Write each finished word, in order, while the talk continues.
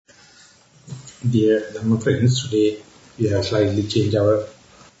Dear Dhamma friends, today we have slightly changed our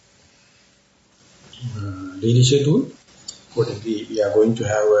daily schedule. Accordingly, we are going to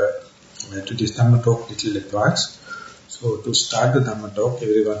have today's Dhamma talk little advanced. So to start the Dhamma talk,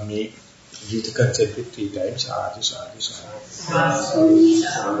 everyone may give the consent with 3 times. Sadhu, sadhu, sadhu.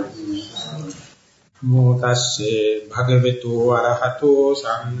 Namo tasse bhagavato arahato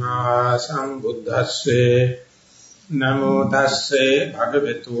samma sambuddhasse. Namo tasse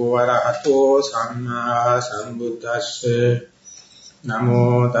bhagavato arahato samma sambuddhasse.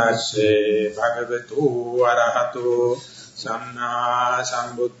 Namo tasse bhagavato arahato samma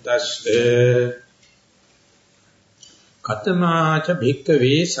sambuddhasse. Katama cha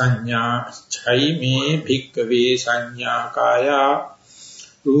bhikkhave sanya chaime bhikkhave sanya kaya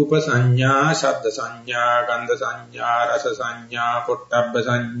Rupa sanya, Saddha sanya, Gandha sanya, Rasa sanya, Pottabha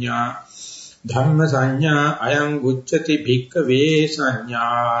sanya, Dhamma sanya, Ayam Gucchati bhikkhave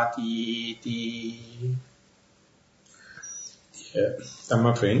sanyati ti.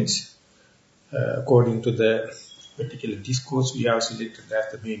 Dhamma friends, according to the particular discourse we have selected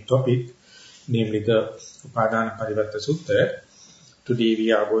as the main topic, namely the Upadana Pariwatta Sutta. Today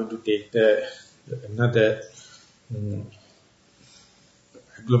we are going to take another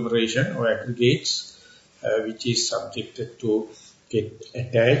agglomeration or aggregates which is subjected to get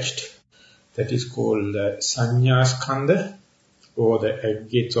attached. That is called Sanya Skandha, or the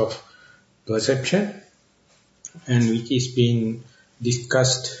aggregates of perception, and which is being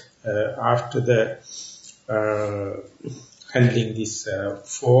discussed after the handling this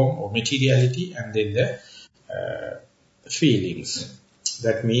form or materiality and then the feelings.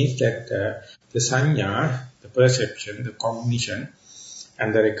 That means that the Sanya, the perception, the cognition,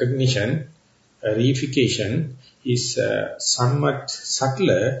 and the recognition, reification is somewhat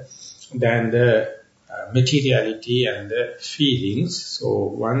subtler than the materiality and the feelings. So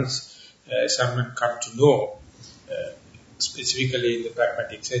once someone comes to know, specifically in the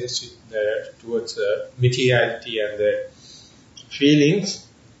pragmatic sense, towards materiality and the feelings,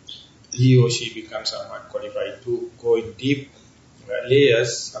 he or she becomes somewhat qualified to go in deep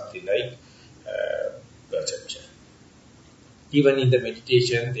layers, something like perception. Even in the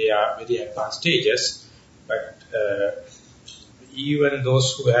meditation, they are very advanced stages, but even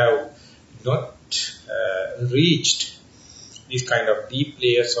those who have not reached these kind of deep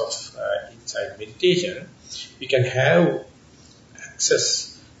layers of inside meditation, we can have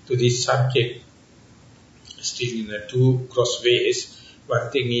access to this subject still in 2 cross ways. One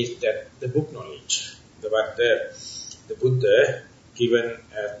thing is that the book knowledge, what the Buddha given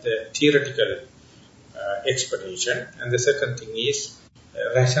as the theoretical explanation, and the second thing is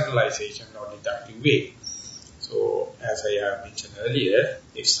rationalization or deductive way. So, as I have mentioned earlier,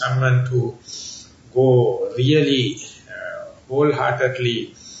 if someone to go really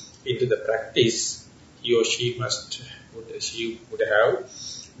wholeheartedly into the practice, he or she would have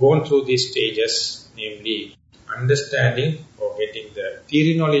gone through these stages, namely understanding or getting the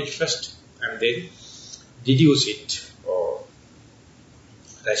theory knowledge first, and then deduce it or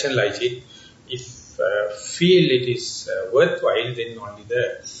rationalize it. If feel it is worthwhile, then only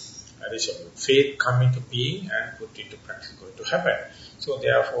the faith come into being and put into practice going to happen. So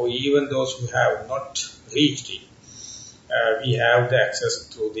therefore, even those who have not reached it, we have the access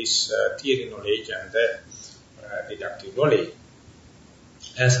to this theory knowledge and the deductive knowledge.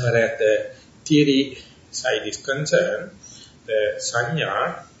 As far as the theory side is concerned, the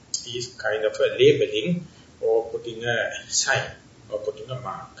sanya is kind of a labeling or putting a sign or putting a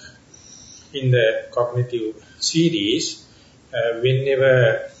mark. In the cognitive series,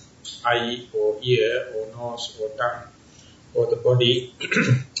 whenever eye or ear or nose or tongue or the body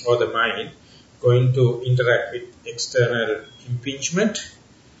or the mind going to interact with external impingement,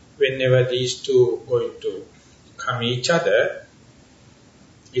 whenever these two going to come each other,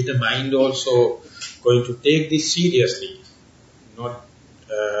 is the mind also going to take this seriously, not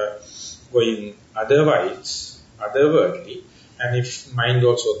going otherworldly, and if mind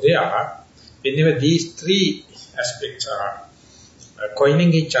also there, whenever these 3 aspects are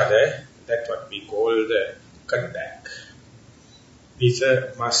coining each other, that's what we call the contact. This is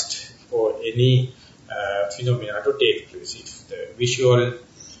a must for any phenomena to take place. If the visual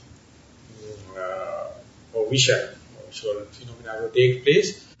or visual phenomena to take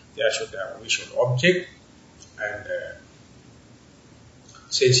place, there should have a visual object and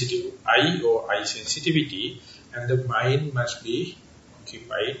sensitive eye or eye sensitivity, and the mind must be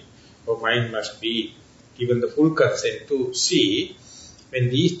occupied, or mind must be given the full consent to see. When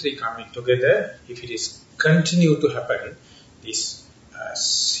these 3 coming together, if it is continue to happen, this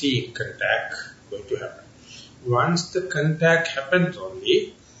seeing contact going to happen. Once the contact happens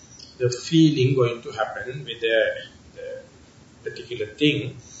only, the feeling going to happen with the particular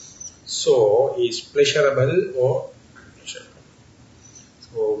thing, so is pleasurable or unpleasurable.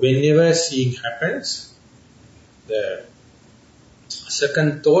 So whenever seeing happens, the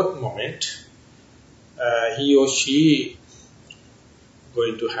second thought moment, he or she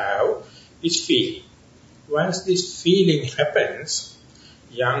going to have this feeling. Once this feeling happens,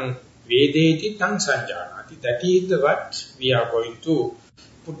 yang vedeti tang sanjanati, that is the what we are going to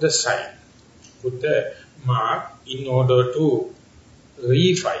put the sign, put the mark in order to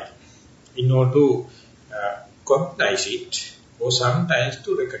refine, in order to cognize it, or sometimes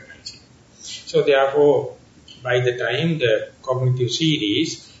to recognize it. So therefore, by the time the cognitive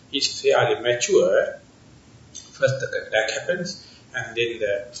series is fairly mature, first the contact happens, and then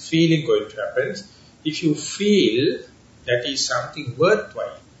the feeling going to happen. If you feel that is something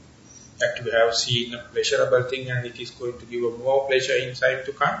worthwhile, that you have seen a pleasurable thing and it is going to give a more pleasure inside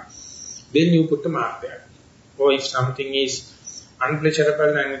to come, then you put a mark there. Or if something is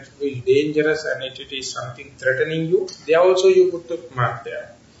unpleasurable and it will be dangerous and it is something threatening you, there also you put a mark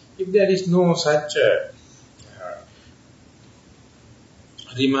there. If there is no such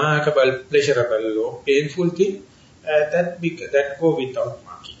remarkable, pleasurable or painful thing, that go without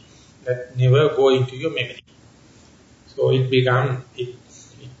marking. That never go into your memory. So it will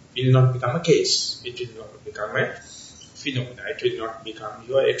not become a case. It will not become a phenomena. It will not become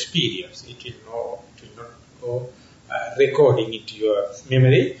your experience. It will not go recording into your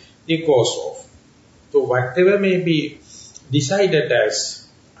memory. It goes off. So whatever may be decided as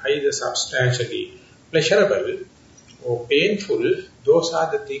either substantially pleasurable or painful, those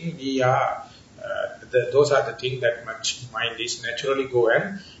are the things those are the things that much mind is naturally go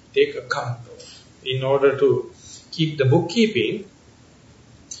and take account of. In order to keep the bookkeeping,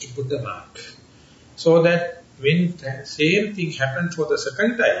 you put the mark. So that when the same thing happens for the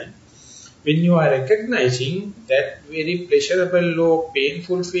second time, when you are recognizing that very pleasurable or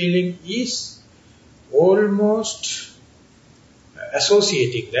painful feeling is almost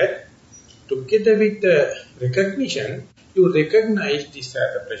associating that, together with the recognition, you recognize this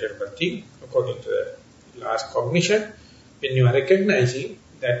as a pleasurable thing, according to the last cognition. When you are recognizing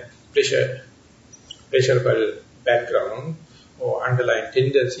that pleasurable background or underlying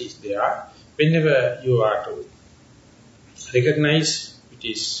tendencies there, whenever you are to recognize, it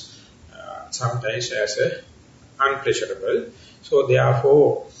is sometimes as a unpleasurable. So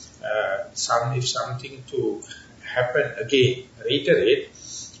therefore, if something to happen again, reiterate,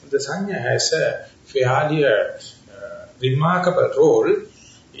 the sanya has a fairly remarkable role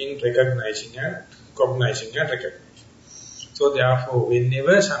in recognizing and cognizing and recognizing. So therefore,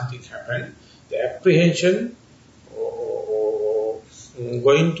 whenever something happens, the apprehension or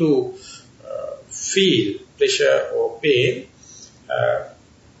going to feel pleasure or pain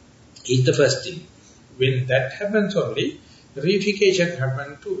is the first thing. When that happens only, verification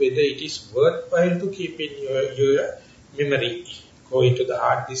happens to whether it is worthwhile to keep in your memory, go into the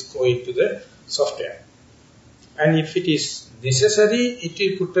hard disk, go into the software. And if it is necessary, it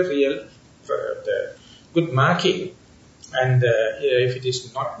will put a real the good marking. And if it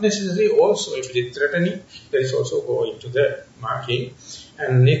is not necessary, also if it is threatening, there is also go into the marking.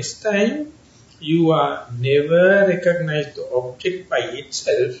 And next time, you are never recognize the object by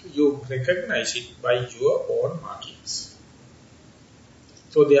itself, you recognize it by your own markings.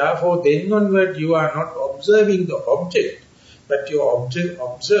 So therefore, then onward, you are not observing the object, but you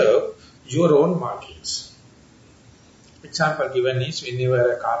observe your own markings. Example given is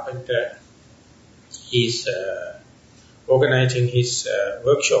whenever a carpenter is organizing his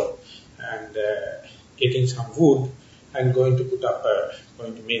workshop and getting some wood and going to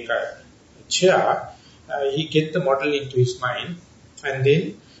make a chair, he get the model into his mind and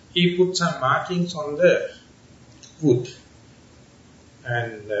then he put some markings on the wood.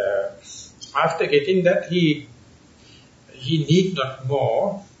 And after getting that, he need not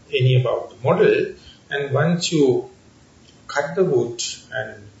know any about the model. And once you cut the wood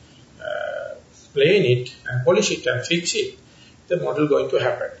and plane it and polish it and fix it, the model going to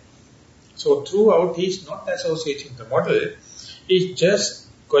happen. So throughout he is not associating the model, he is just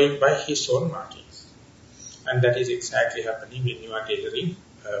going by his own markings. And that is exactly happening when you are tailoring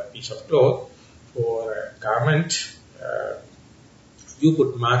a piece of cloth for a garment. You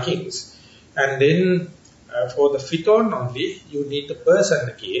put markings, and then for the fit on only, you need the person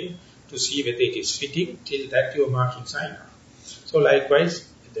again to see whether it is fitting. Till that your markings are enough. So likewise,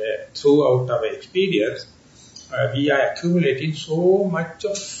 throughout our experience, we are accumulating so much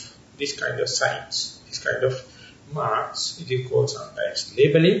of this kind of signs, this kind of marks. It is called sometimes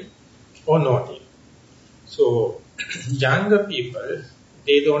labeling or noting. So younger people,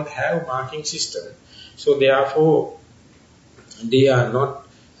 they don't have marking system. So therefore, they are not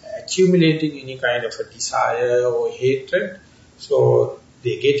accumulating any kind of a desire or hatred. So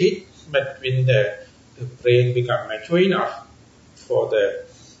they get it, but when the brain becomes mature enough for the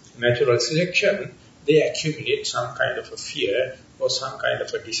natural selection, they accumulate some kind of a fear or some kind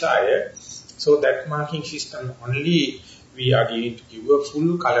of a desire. So that marking system only we are going to give a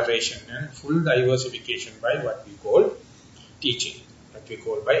full coloration and full diversification by what we call teaching, what we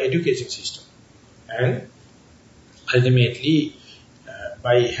call by education system. And ultimately,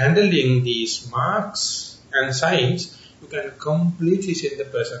 by handling these marks and signs, you can completely send the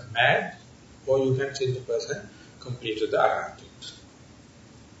person mad, or you can send the person completely to the arahant.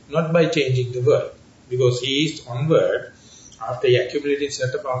 Not by changing the world, because he is onward, after he accumulated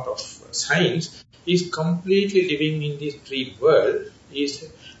certain amount of signs, he is completely living in this dream world. He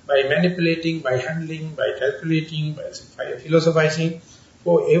is by manipulating, by handling, by calculating, by philosophizing,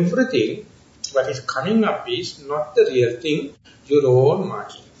 for everything, what is coming up is not the real thing, your own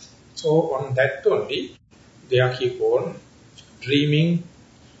marking. So on that only, they are keep on dreaming,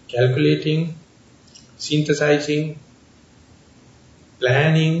 calculating, synthesizing,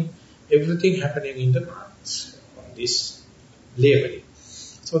 planning, everything happening in the marks on this labeling.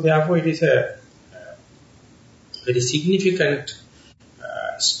 So therefore it is a very significant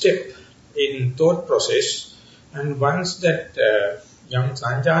step in thought process, and once that yam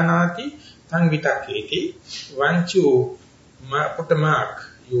sanjanati tang vitaketi, once you put a mark,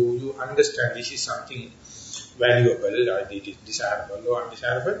 you understand this is something valuable, or it is desirable or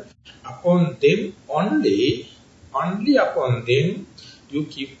undesirable, upon them only upon them you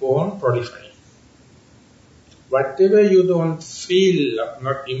keep on proliferating. Whatever you don't feel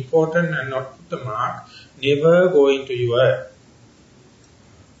not important and not put the mark, never go into your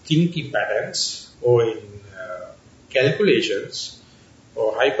thinking patterns or in calculations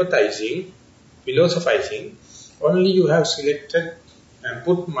or hypothesizing, philosophizing. Only you have selected and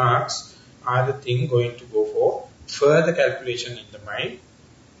put marks are the thing going to go for further calculation in the mind.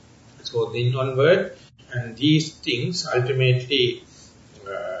 So then onward, and these things ultimately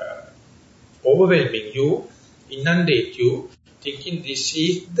overwhelming you, inundate you, thinking this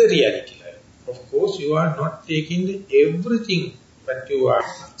is the reality. Of course, you are not taking everything that you are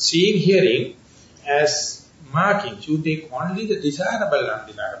seeing, hearing as markings. You take only the desirable and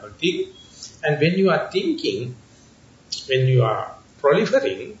undesirable thing. And when you are thinking, when you are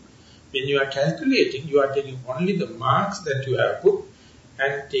proliferating, when you are calculating, you are taking only the marks that you have put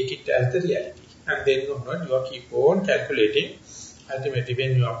and take it as the reality. And then you are keep on calculating. Ultimately,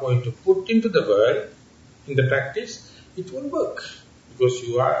 when you are going to put into the world, in the practice, it won't work. Because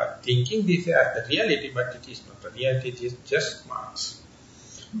you are thinking this as the reality, but it is not the reality, it is just marks,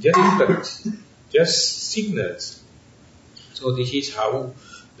 just inputs, just signals. So this is how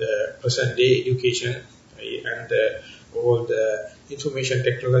the present day education and all the information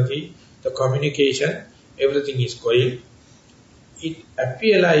technology, the communication, everything is going. It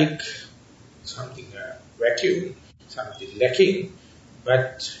appears like something vacuum, something lacking,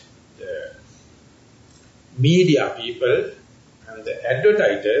 but the media people and the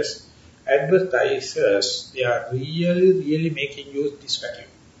advertisers, they are really making use of this vacuum.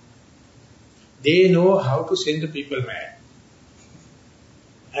 They know how to send the people mad.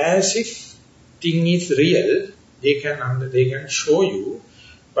 As if thing is real, they can show you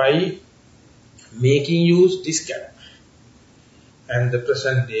by making use this gap. And the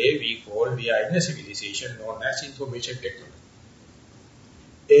present day we are in a civilization known as information technology.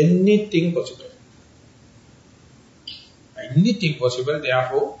 Anything possible. Anything possible,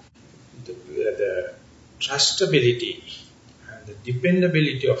 therefore, the trustability and the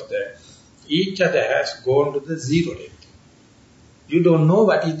dependability of each other has gone to the zero level. You don't know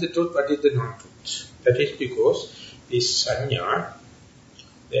what is the truth, what is the non-truth. That is because this sanya,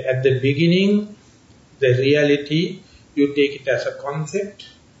 at the beginning, the reality, you take it as a concept.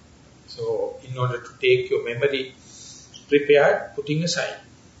 So, in order to take your memory prepared, putting a sign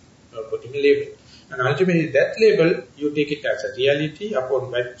or putting a label. And ultimately, that label, you take it as a reality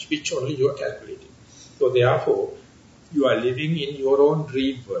upon which only you are calculating. So therefore, you are living in your own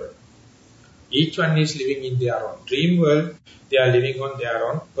dream world. Each one is living in their own dream world. They are living on their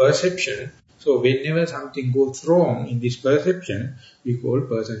own perception. So whenever something goes wrong in this perception, we call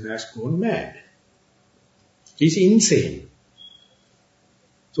person has gone mad. He's insane.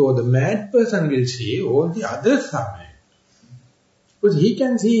 So the mad person will say, all the others are mad. Because he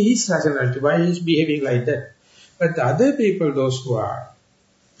can see his rationality, why he is behaving like that. But the other people, those who are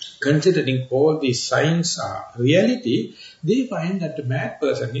considering all these signs are reality, they find that the mad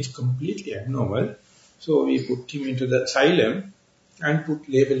person is completely abnormal. So we put him into the asylum and put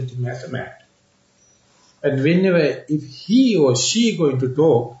label him as a mad. And whenever, if he or she going to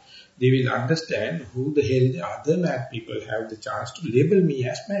talk, they will understand who the hell the other mad people have the chance to label me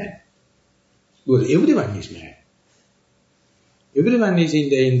as mad. Because everyone is mad. Everyone is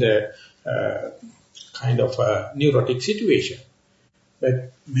in the kind of a neurotic situation.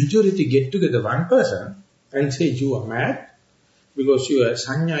 But majority get together one person and say, you are mad because your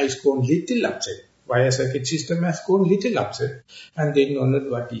sanya is gone little upset. Via circuit system has gone little upset. And they don't know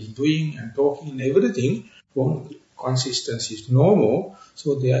what he's doing and talking and everything. Consistency is no more.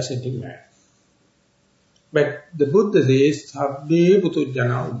 So they are sitting mad. But the Buddha says, Sabbe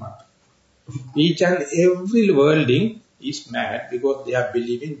Putujjana Ummata. Each and every worldling is mad because they are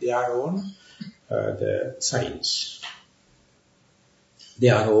believing their own the science,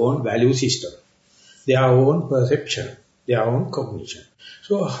 their own value system, their own perception, their own cognition.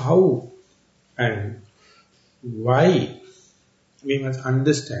 So how and why we must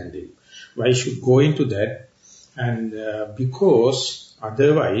understand it. Why should go into that? And because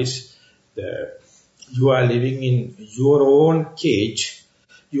otherwise you are living in your own cage,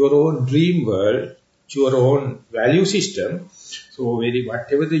 your own dream world, your own value system. So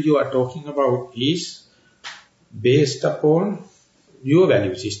whatever that you are talking about is based upon your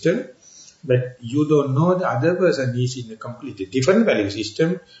value system, but you don't know the other person is in a completely different value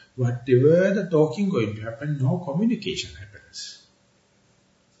system. Whatever the talking going to happen, no communication happens.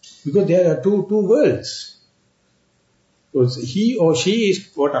 Because there are two worlds. Because he or she is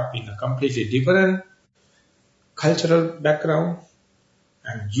brought up in a completely different cultural background,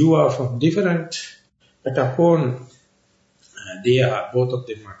 and you are from different, but upon both of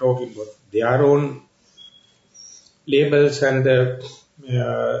them are talking about their own labels and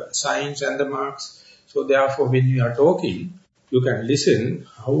the signs and the marks. So therefore, when you are talking, you can listen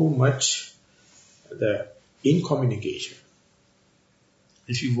how much in communication.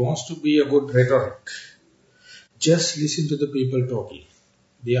 If you want to be a good rhetoric, just listen to the people talking.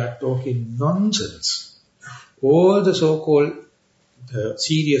 They are talking nonsense. All the so-called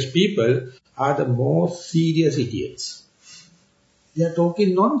serious people are the most serious idiots. They are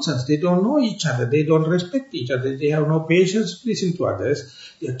talking nonsense. They don't know each other. They don't respect each other. They have no patience to listen to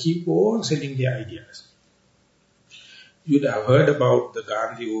others. They keep on selling their ideas. You'd have heard about the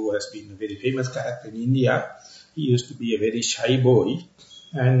Gandhi, who has been a very famous character in India. He used to be a very shy boy,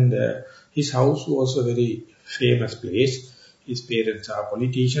 and his house was a very famous place. His parents are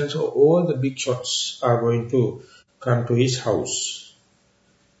politicians, so all the big shots are going to come to his house.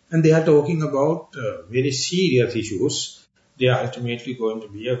 And they are talking about very serious issues. They are ultimately going to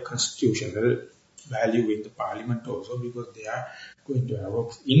be a constitutional value in the parliament also, because they are going to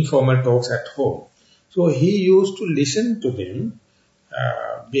have informal talks at home. So he used to listen to them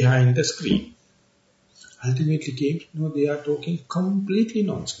behind the screen. Ultimately came to know they are talking completely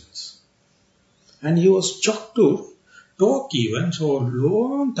nonsense. And he was shocked to talk even so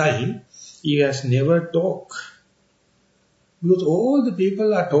long time. He has never talked. Because all the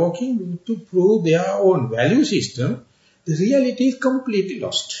people are talking to prove their own value system. The reality is completely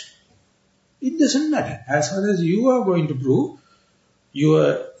lost. It doesn't matter. As far as you are going to prove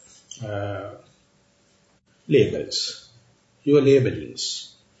your labels, your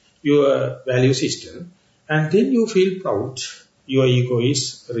labelings, your value system, and then you feel proud, your ego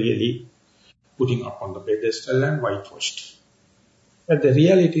is really putting up on the pedestal and whitewashed. But the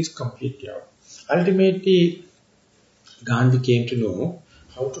reality is completely out. Ultimately, Gandhi came to know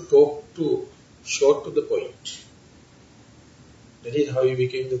how to talk short to the point. That is how he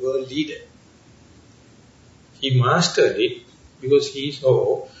became the world leader. He mastered it because he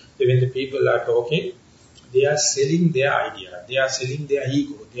saw that when the people are talking, they are selling their idea, they are selling their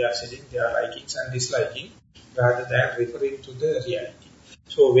ego, they are selling their likings and disliking rather than referring to the reality.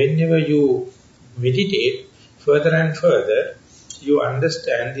 So whenever you meditate further and further, you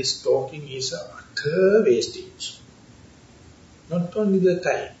understand this talking is a utter wastage. Not only the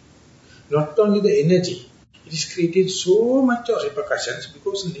time, not only the energy, it is created so much of repercussions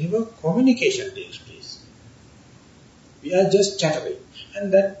because never communication takes place. We are just chattering.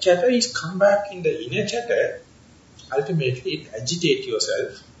 And that chatter is come back in the inner chatter. Ultimately, it agitates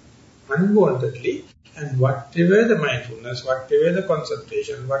yourself unwantedly. And whatever the mindfulness, whatever the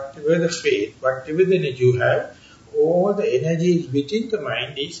concentration, whatever the faith, whatever the energy you have, all the energy within the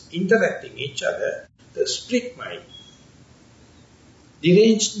mind is interacting each other. The split mind,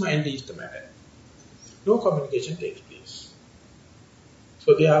 deranged mind is the matter. No communication takes place.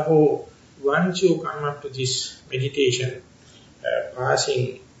 So therefore, once you come up to this meditation,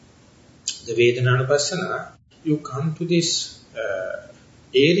 passing the Vedana-Anupassana, you come to this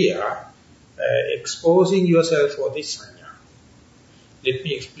area, exposing yourself for this sanya. Let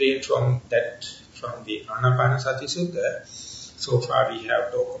me explain from the Anapanasati Sutta. So far we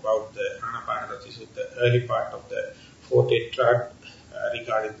have talked about the Anapanasati Sutta, early part of the fourth tetrad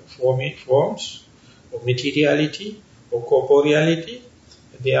regarding the forms or materiality or corporeality.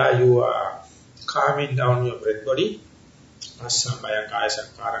 There you are calming down your breath body. Passambaya kaya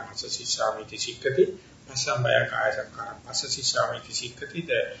sankaram pasasissamiti sikkati. Passambaya kaya sankaram pasasissamiti sikkati.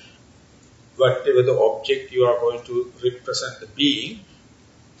 Whatever the object you are going to represent the being,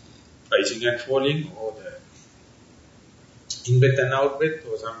 rising and falling, or the in-breath and out-breath,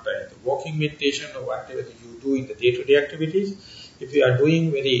 or sometimes the walking meditation, or whatever you do in the day-to-day activities, if you are doing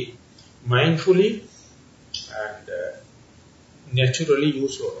very mindfully and naturally, you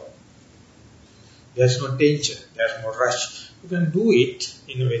slow down. There's no danger, there's no rush. You can do it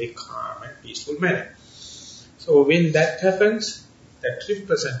in a very calm and peaceful manner. So when that happens, that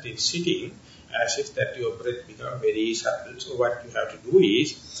represents sitting as if that your breath becomes very subtle. So what you have to do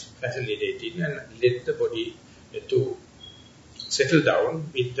is facilitate it and let the body to settle down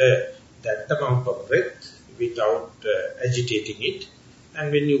with that amount of breath without agitating it.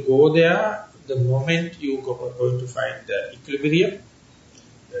 And when you go there, the moment you are going to find the equilibrium,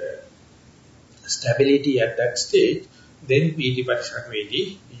 the stability at that stage, then Piti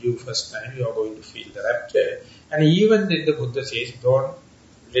Parisangvedi, you first time you are going to feel the rapture. And even then the Buddha says, don't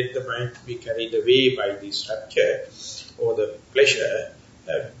let the mind be carried away by this rapture or the pleasure.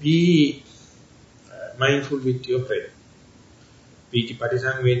 Be mindful with your breath. Piti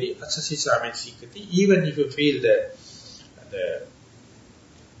Parisangvedi, Asasi Sametsikati, even if you feel the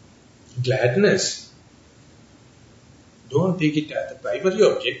gladness, don't take it as the primary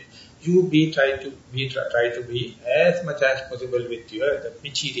object. You try to be as much as possible with the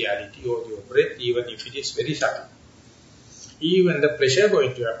materiality or your breath, even if it is very subtle. Even the pleasure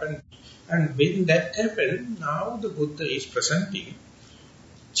going to happen. And when that happens, now the Buddha is presenting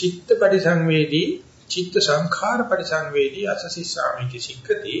Chitta Parisangvedi, Chitta Sankhara Parisangvedi, Asasissamiti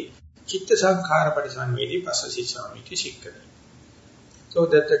Sikkati, Chitta Sankhara Parisangvedi, Pasasissamiti Sikkati. So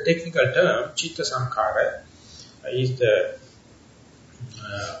that the technical term, Chitta Sankhara, is the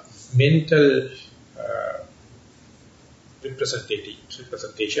mental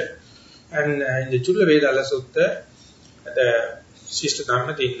representation. And in the Chulla Vedala Sutta, the Sister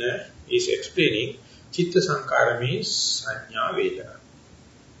Dhammajiva is explaining Chitta Sankhara means Sanya Vedana.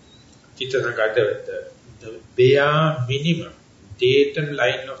 Chitta Sankhara, the bare minimum datum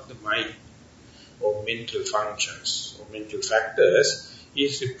line of the mind or mental functions or mental factors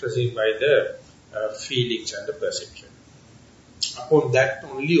is represented by the feelings and the perception. Upon that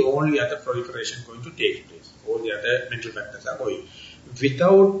only other proliferation going to take place. All the other mental factors are going.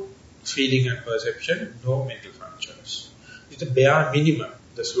 Without feeling and perception, no mental functions. It's the bare minimum,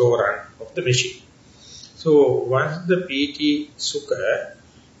 the slow run of the machine. So once the piti sukha,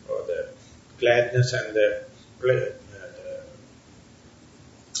 or the gladness and the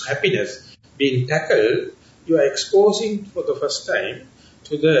happiness being tackled, you are exposing for the first time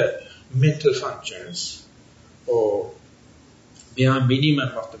to the mental functions or bare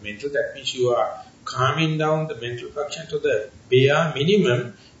minimum of the mental. That means you are calming down the mental function to the bare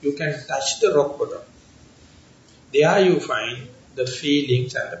minimum. You can touch the rock bottom. There you find the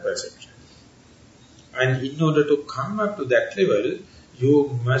feelings and the perception. And in order to come up to that level,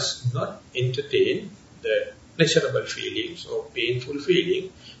 you must not entertain the pleasurable feelings or painful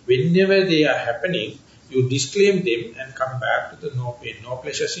feelings. Whenever they are happening, you disclaim them and come back to the no pain, no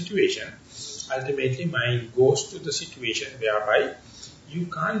pleasure situation. Ultimately, mind goes to the situation whereby you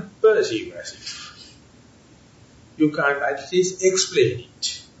can't perceive as if. You can't at least explain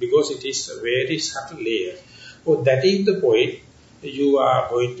it because it is a very subtle layer. So that is the point you are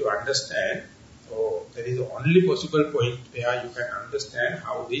going to understand, or that is the only possible point where you can understand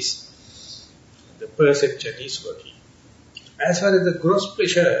how the perception is working. As far as the gross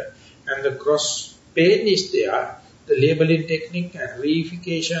pleasure and the gross pain is there, the labeling technique and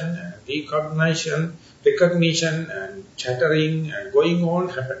reification and recognition and chattering and going on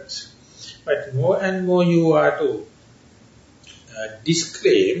happens. But more and more you are to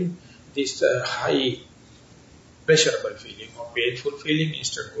disclaim this high pleasurable feeling or painful feeling,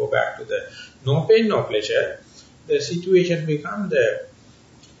 instead go back to the no pain, no pleasure. The situation becomes the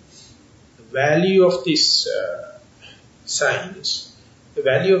value of this signs, the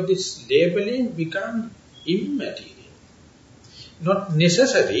value of this labeling become immaterial. Not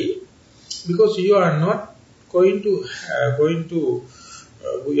necessary, because you are not you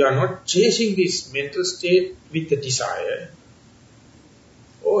are not chasing this mental state with the desire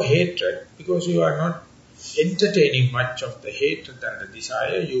or hatred, because you are not entertaining much of the hatred and the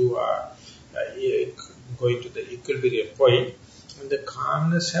desire. You are going to the equilibrium point, when the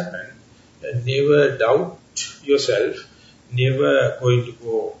calmness happens, never doubt yourself, never going to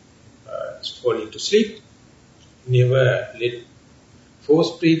go fall into sleep, never let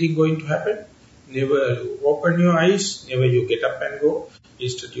forced breathing going to happen, never open your eyes, never you get up and go,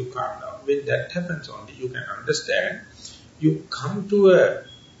 instead you calm down. When that happens only, you can understand, you come to a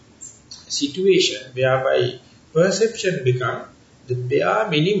situation whereby perception becomes the bare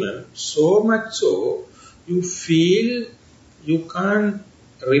minimum, so much so, you feel you can't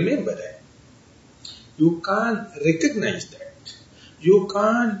remember that. You can't recognize that. You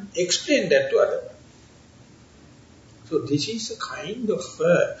can't explain that to others. So this is a kind of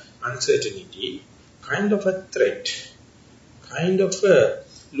uncertainty, kind of a threat, kind of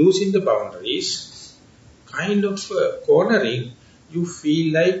losing the boundaries, kind of cornering. You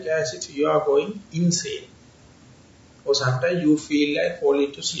feel like as if you are going insane. Or sometimes you feel like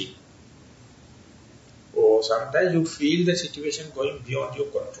falling to sleep. Or sometimes you feel the situation going beyond your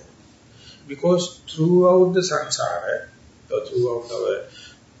control. Because throughout the samsara, or throughout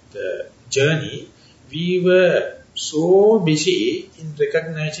the journey, we were so busy in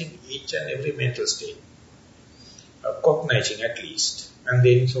recognizing each and every mental state, cognizing at least, and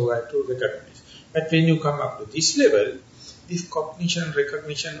then so I to recognize. But when you come up to this level, this cognition,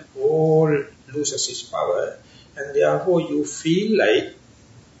 recognition all loses its power, and therefore you feel like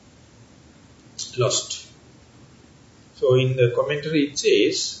lost. So in the commentary it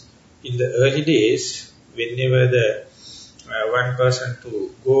says, in the early days, whenever the one person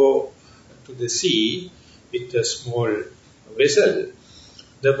to go to the sea with a small vessel,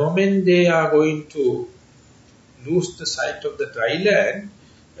 the moment they are going to lose the sight of the dry land,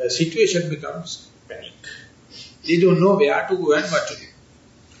 situation becomes panic. They don't know where to go and what to do.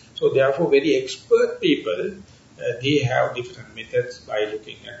 So therefore very expert people, they have different methods by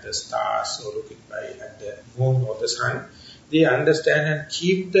looking at the stars or looking at the moon or the sun. They understand and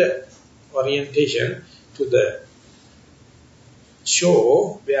keep the orientation to the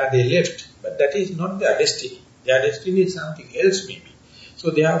shore where they left, but that is not their destiny. Their destiny is something else maybe.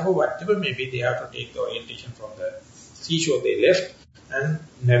 So therefore whatever maybe, they have to take the orientation from the seashore they left and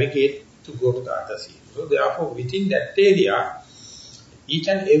navigate to go to the other sea. So therefore within that area, each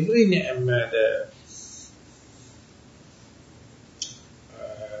and every the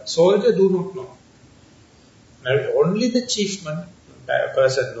soldier do not know. Now, only the chiefman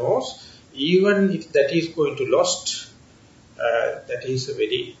person knows, even if that is going to lost, that is a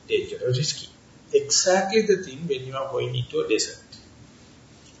very dangerous, risky. Exactly the thing when you are going into a desert.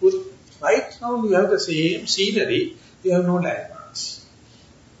 Right now you have the same scenery, you have no landmarks.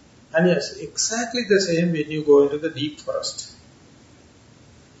 And yes, exactly the same when you go into the deep forest.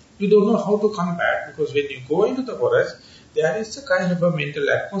 You don't know how to come back, because when you go into the forest, there is a kind of a mental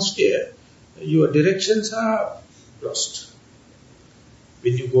atmosphere, your directions are lost.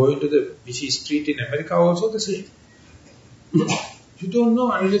 When you go into the busy street in America also the same. You don't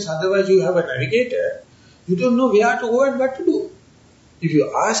know unless otherwise you have a navigator, you don't know where to go and what to do. If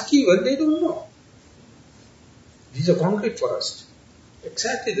you ask even, they don't know. This is a concrete forest.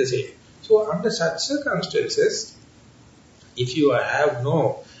 Exactly the same. So under such circumstances, if you have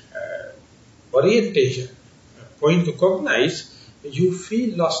no orientation, point to cognize, you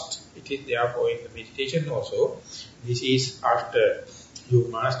feel lost. It is therefore in the meditation also, this is after you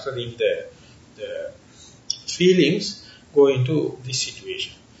mastering the feelings, go into this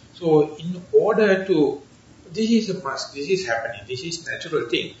situation. So in order to, this is a must, this is happening, this is natural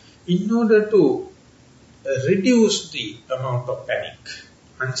thing. In order to reduce the amount of panic,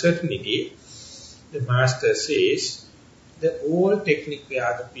 uncertainty, the master says, the old technique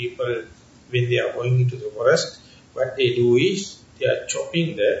where the people, when they are going into the forest, what they do is, they are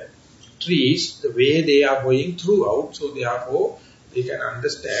chopping the trees the way they are going throughout, so therefore they can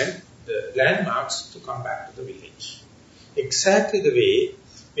understand the landmarks to come back to the village. Exactly the way,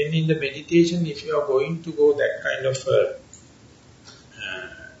 when in the meditation, if you are going to go that kind of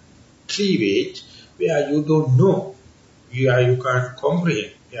cleavage, where you don't know, where you can't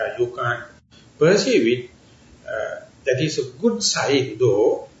comprehend, where you can't perceive it, that is a good sign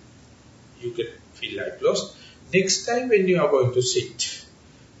though, you can feel like lost. Next time when you are going to sit,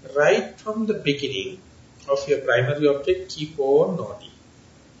 right from the beginning of your primary object, keep on noting.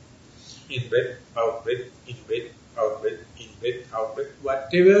 In breath, out breath, in breath, out breath, in breath, out breath.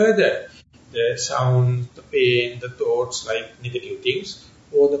 Whatever the sound, the pain, the thoughts like negative things,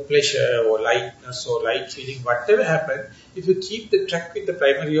 or the pleasure or lightness or light feeling, whatever happens, if you keep the track with the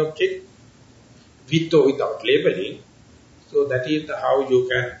primary object, with or without labeling, so that is how you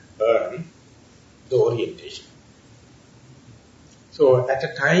can earn the orientation. So at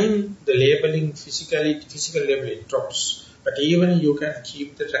a time, the labeling, physical labeling drops. But even you can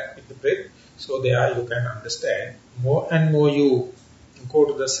keep the track with the breath, so there you can understand. More and more you go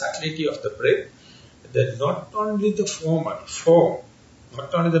to the subtlety of the breath, that not only the form,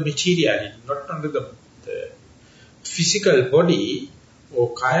 not only the materiality, not only the physical body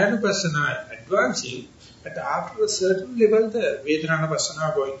or Kayanupassana advancing, but after a certain level the Vedananapassana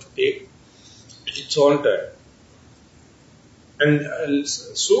are going to take its own turn. And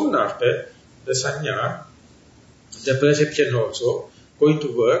soon after, the Sanya, the perception also going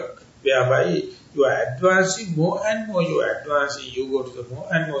to work, whereby you are advancing more and more, you are advancing, you go to the more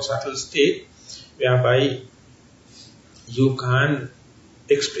and more subtle state, whereby you can't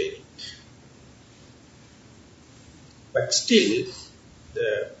explain it. But still,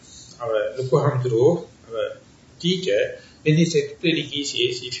 our Lukuhamduru, our teacher, when he's explaining, he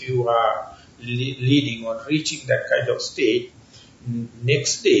says, if you are leading or reaching that kind of state,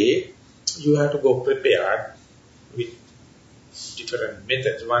 next day, you have to go prepared with different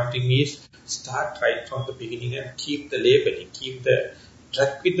methods. One thing is, start right from the beginning and keep the labeling, keep the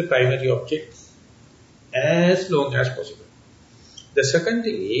track with the primary object as long as possible. The second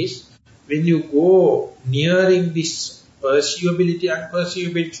thing is, when you go nearing this perceivability,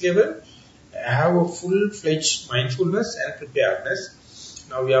 unperceivability level, have a full-fledged mindfulness and preparedness.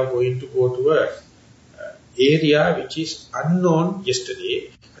 Now we are going to go to a area which is unknown yesterday.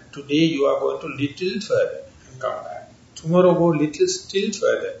 Today you are going to little further and come back. Tomorrow go little still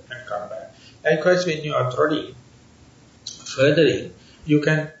further and come back. Likewise, when you are throttling, furthering, you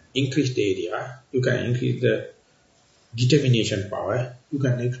can increase the area, you can increase the determination power, you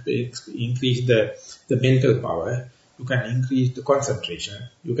can increase the mental power, you can increase the concentration,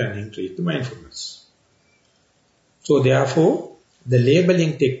 you can increase the mindfulness. So therefore, the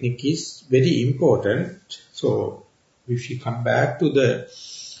labeling technique is very important. So if you come back to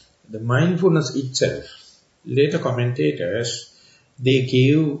the mindfulness itself, later commentators, they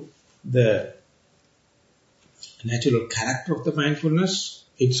give the natural character of the mindfulness,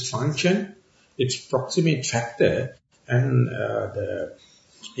 its function, its proximate factor, and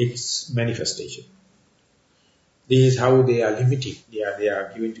its manifestation. This is how they are limiting. They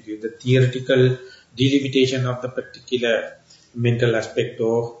are going to give the theoretical delimitation of the particular mental aspect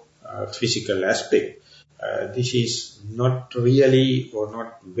or physical aspect. This is not really or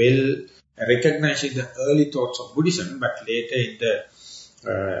not well recognized in the early thoughts of Buddhism, but later in the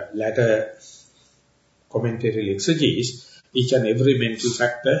latter commentary exegesis, each and every mental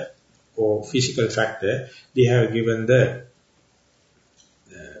factor or physical factor, they have given the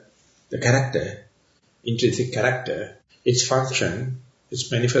character, intrinsic character, its function,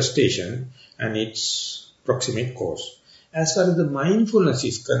 its manifestation, and its proximate cause. As far as the mindfulness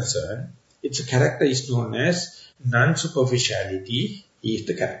is concerned, its character is known as non-superficiality is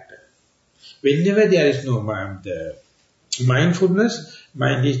the character. Whenever there is no the mindfulness,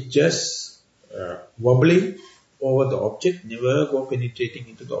 mind is just wobbling over the object, never go penetrating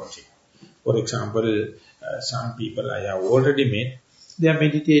into the object. For example, some people I have already met, they are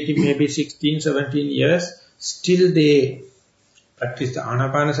meditating maybe 16, 17 years, still they practice the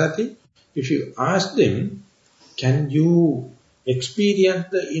Anapanasati. If you ask them, can you experience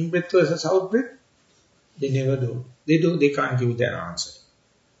the in-breath versus out-breath? They never do. They can't give their answer.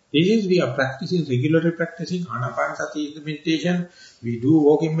 This is, we are practicing, regularly practicing Anapanasati in the meditation. We do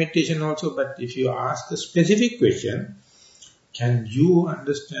walking meditation also, but if you ask the specific question, can you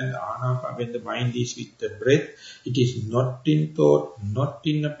understand Anapana when the mind is with the breath? It is not in thought, not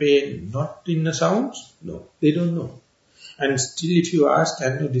in a pain, not in the sounds? No, they don't know. And still if you ask,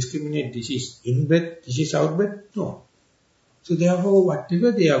 can you discriminate, this is in-breath, this is out-breath? No. So therefore,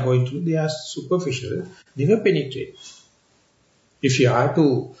 whatever they are going through, they are superficial, never penetrate. If you are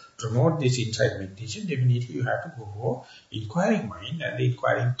to promote this inside meditation, definitely you have to go for inquiring mind and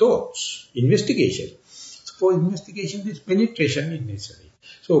inquiring thoughts, investigation. So for investigation, this penetration is necessary.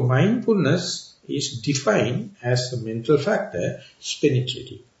 So mindfulness is defined as a mental factor, is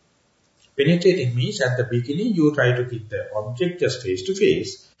penetrating. Penetrating means at the beginning you try to get the object just face to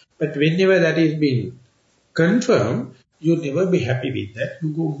face, but whenever that is being confirmed, you never be happy with that.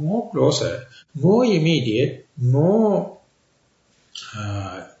 You go more closer, more immediate, more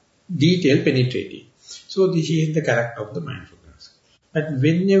detail penetrating. So this is the character of the mindfulness. But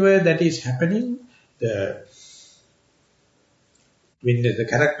whenever that is happening, when the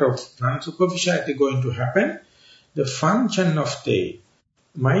character of non-superficiality is going to happen, the function of the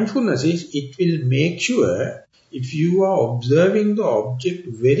mindfulness is, it will make sure if you are observing the object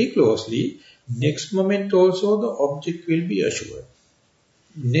very closely, next moment also the object will be assured.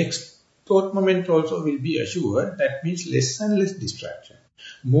 Next thought moment also will be assured. That means less and less distraction.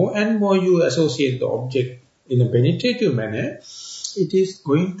 More and more you associate the object in a penetrative manner, it is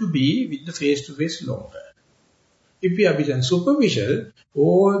going to be with the face-to-face longer. If you are with superficial,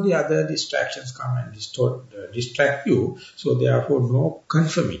 all the other distractions come and distract you, so therefore no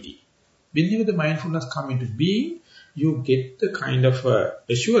conformity. Whenever the mindfulness comes into being, you get the kind of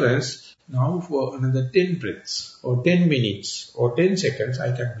assurance, now for another 10 breaths, or 10 minutes, or 10 seconds,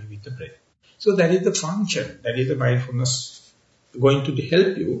 I can be with the breath. So that is the function, that is the mindfulness going to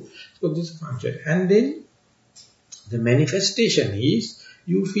help you. So this is the function. And then the manifestation is,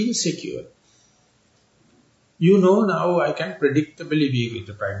 you feel secure. You know now I can predictably be with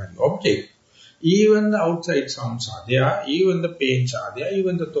the primary object. Even the outside sounds are there, even the pains are there,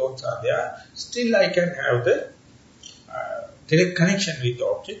 even the thoughts are there. Still I can have the direct connection with the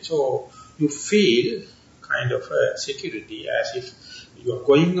object. So you feel kind of a security, as if you are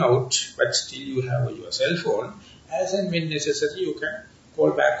going out, but still you have your cell phone. As and when necessary, you can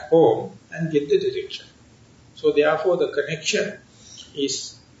call back home and get the direction. So therefore the connection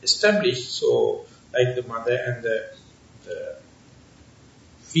is established. So like the mother and the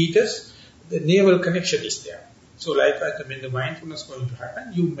fetus, the naval connection is there. So likewise, when the mindfulness is going to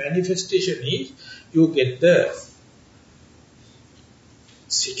happen, your manifestation is, you get the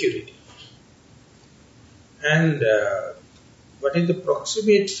security. And what is the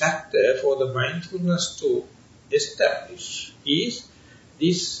proximate factor for the mindfulness to establish is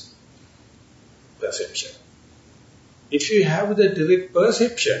this perception. If you have the direct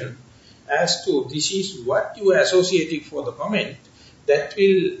perception as to this is what you are associating for the moment, that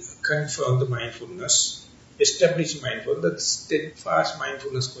will confirm the mindfulness, establish mindfulness, the steadfast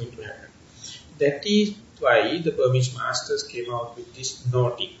mindfulness going to happen. That is why the Burmese masters came out with this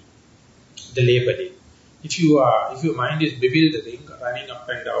noting, the labeling. If your mind is bewildering, running up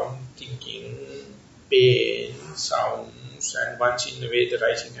and down, thinking, pain, sounds, and once in a way the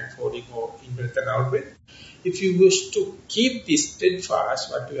rising and falling or in breath and out breath, if you wish to keep this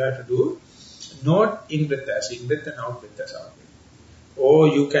steadfast, what you have to do, note in breath as in breath and out breath as out breath. Or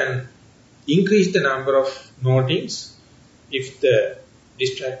you can increase the number of notings if the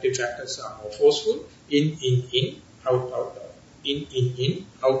distractive factors are more forceful. In, out, out. In,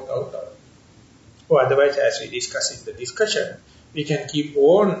 out, out. Or otherwise, as we discussed in the discussion, we can keep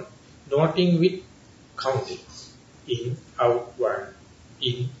on noting with counting. In, out, one.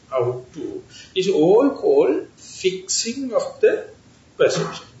 In, out, two. It's all called fixing of the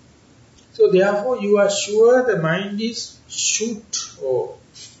perception. So therefore, you are sure the mind is shoot or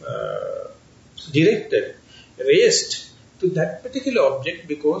directed, raised to that particular object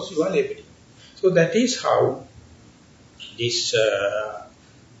because you are labeling. So that is how this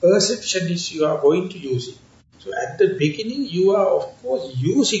perception is you are going to use it. So at the beginning, you are of course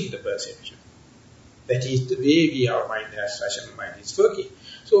using the perception. That is the way our mind has, rational mind is working.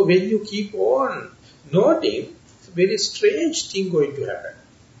 So when you keep on noting, it's a very strange thing going to happen.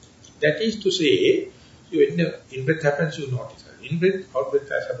 That is to say, when the in-breath happens, you notice. In-breath, out-breath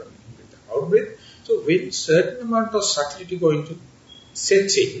has happened. In-breath, out-breath. So when certain amount of subtlety going to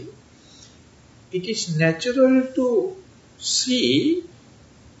set in, it is natural to see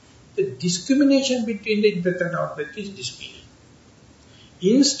the discrimination between the in-breath and out-breath is disappearing.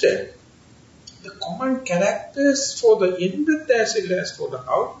 Instead, the common characters for the in-breath as well as for the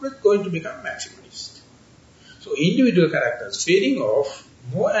out-breath going to become maximized. So individual characters fading off,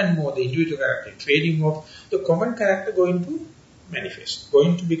 more and more the individual character fading off, the common character going to manifest,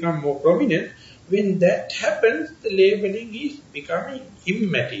 going to become more prominent. When that happens, the labeling is becoming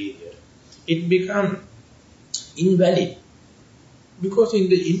immaterial. It becomes invalid. Because in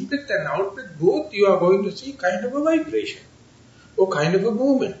the in-breath and out-breath, both you are going to see kind of a vibration, or kind of a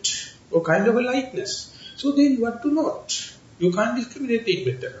movement, or kind of a lightness. So then what to note? You can't discriminate the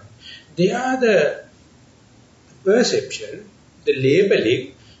in-breath and out. They are the perception, the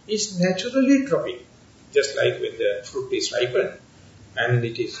labeling is naturally dropping. Just like when the fruit is ripened and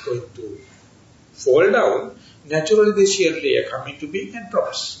it is going to fall down, naturally the sheer layer comes into being and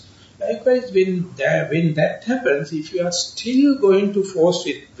drops. Likewise, when that happens, if you are still going to force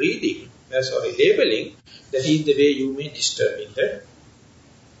with breathing, labeling, that is the way you may disturb in the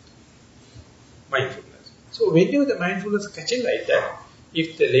mindfulness. So when you the mindfulness catching like that,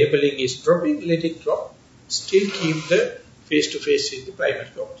 if the labeling is dropping, let it drop. Still keep the face-to-face with the primary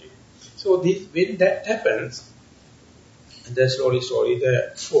object. So when that happens, then slowly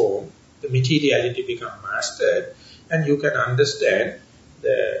the form, the materiality becomes mastered, and you can understand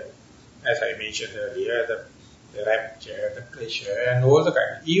the, as I mentioned earlier, the rapture, the pleasure, and all the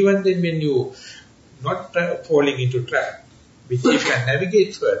kind. Even then when you not falling into trap, which if you can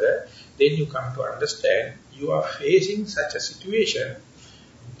navigate further, then you come to understand you are facing such a situation,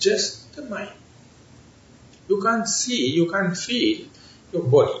 just the mind. You can't see, you can't feel your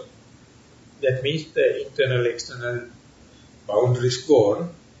body. That means the internal, external boundaries gone.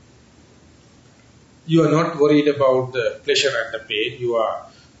 You are not worried about the pleasure and the pain. You are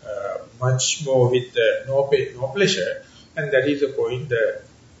much more with the no pain, no pleasure. And that is the point, the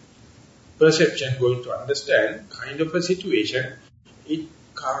perception going to understand kind of a situation. It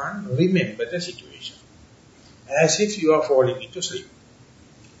can't remember the situation. As if you are falling into sleep.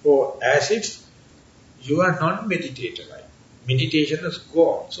 Or as if you are not meditator. Meditation is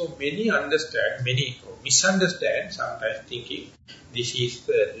gone. So many understand, many misunderstand, sometimes thinking this is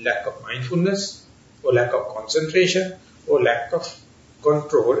the lack of mindfulness, or lack of concentration, or lack of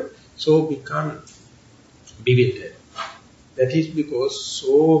control, so become bewildered. That is because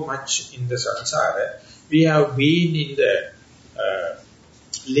so much in the samsara, we have been in the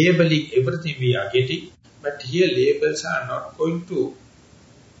labeling everything we are getting, but here labels are not going to,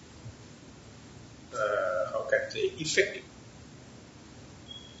 how can I say, effective.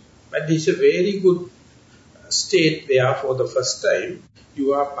 But this is a very good state where for the first time,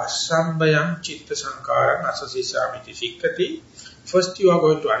 you are passambayam chitta sankaram asasisamiti sikkati. First you are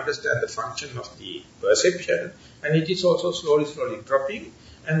going to understand the function of the perception, and it is also slowly dropping,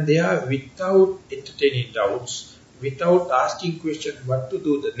 and they are without entertaining doubts, without asking questions what to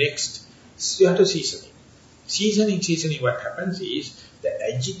do the next. So you have to season it. Seasoning, what happens is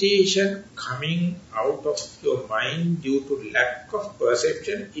the agitation coming out of your mind due to lack of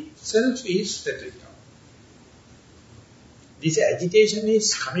perception itself is settling down. This agitation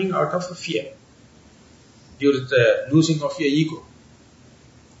is coming out of a fear, due to the losing of your ego,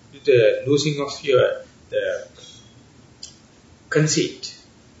 due to the losing of your conceit.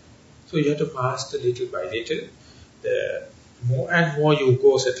 So you have to master little by little. The more and more you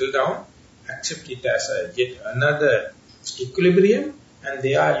go settle down, accept it as yet another equilibrium, and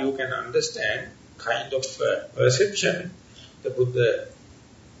there you can understand kind of perception. The Buddha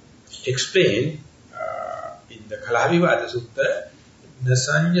explained in the Kalavivada Sutta, na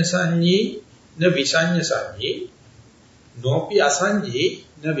sanya sanyi, na visanya sanyi, nopi asanyi,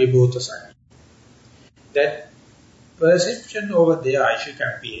 na vibhota sanyi. That perception over there, if you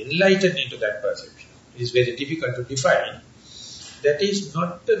can be enlightened into that perception, it is very difficult to define. That is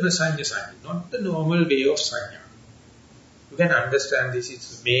not the nasanya sanyi, not the normal way of sanya. You can understand this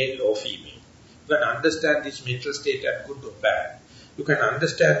is male or female. You can understand this mental state as good or bad. You can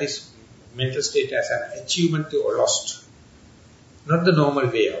understand this mental state as an achievement or lost. Not the normal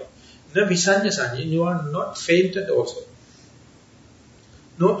way of. Na visanya sanyi, you are not fainted also.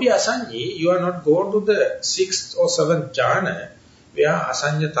 Nopi asanyi, you are not gone to the 6th or 7th jhana, where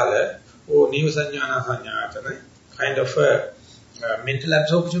asanya tala or nivasanyana sanyatana, kind of a mental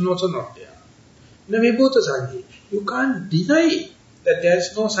absorption also not there. Na vibhota sanyi, you can't deny that there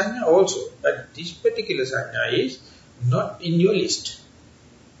is no sanya also, but this particular sanya is not in your list.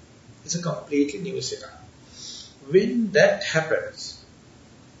 It's a completely new setup. When that happens,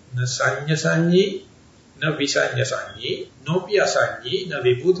 na sanya sanyi, na visanya sanyi, nopi asanyi, na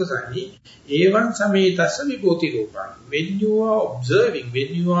vibhuta sanyi, evan sametassa vibhuti rupam. When you are observing,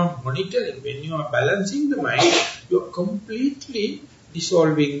 when you are monitoring, when you are balancing the mind, you are completely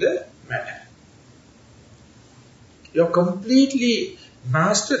dissolving the matter. You are completely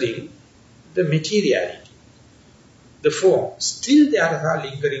mastering the materiality, the form. Still there are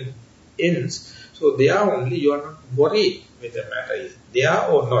lingering ends. So they are only, you are not worried whether matter is there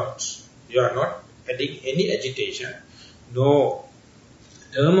or not. You are not adding any agitation, no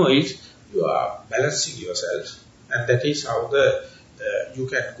turmoil. You are balancing yourself, and that is how you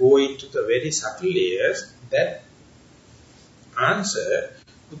can go into the very subtle layers. That answer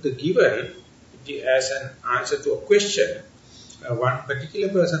could be given as an answer to a question. One particular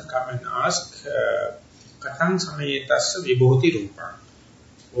person come and ask, Katang samayetassa vibhoti rupam.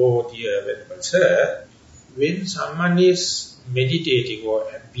 Oh dear Venerable Sir, when someone is meditating or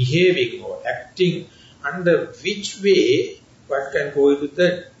behaving or acting, under which way one can go into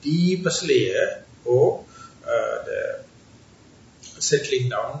the deepest layer or the settling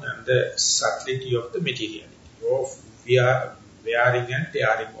down and the subtlety of the materiality, of wearing and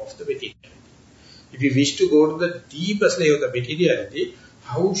tearing of the materiality. If you wish to go to the deepest layer of the materiality,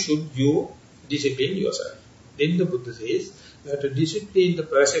 how should you discipline yourself? Then the Buddha says, you have to discipline the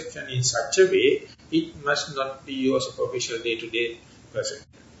perception in such a way, it must not be your superficial day-to-day perception.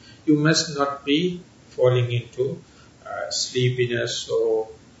 You must not be falling into sleepiness or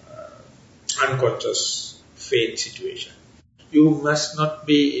unconscious faint situation. You must not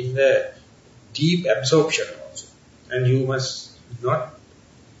be in the deep absorption also. And you must not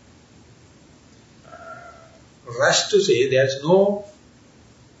rush to say there is no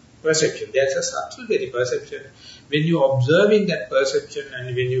perception. There's a subtle very perception. When you observing that perception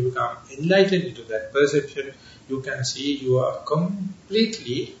and when you become enlightened into that perception, you can see you are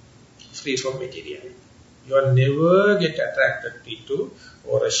completely free from material. You are never get attracted into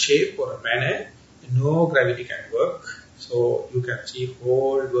or a shape or a manner. No gravity can work. So you can see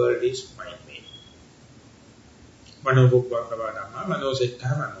whole world is mind-made. Mano-bubbha-kavadhamma,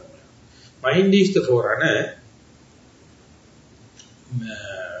 mano-siddha, mano-maya. Mind is the forerunner.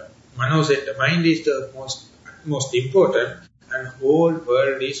 Mind is the most important, and whole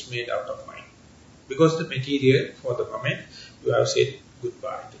world is made out of mind. Because the material, for the moment, you have said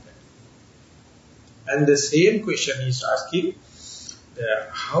goodbye to that. And the same question is asking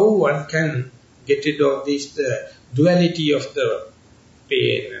how one can get rid of this the duality of the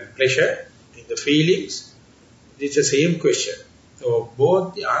pain and pleasure in the feelings. It's the same question. So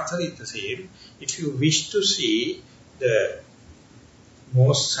both the answer is the same. If you wish to see the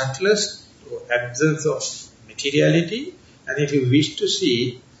most subtlest absence of materiality, and if you wish to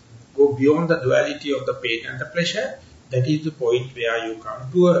see, go beyond the duality of the pain and the pleasure, that is the point where you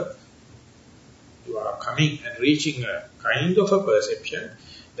come to you are coming and reaching a kind of a perception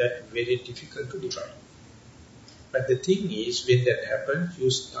that very difficult to define. But the thing is, when that happens,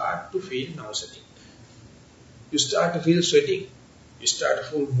 you start to feel nauseating. You start to feel sweating. You start to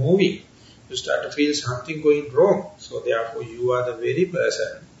feel moving. You start to feel something going wrong. So therefore, you are the very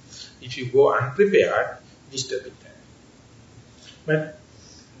person, if you go unprepared, disturbing that. But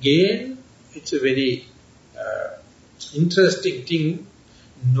again, it's a very interesting thing.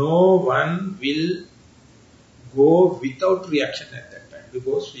 No one will go without reaction at that time,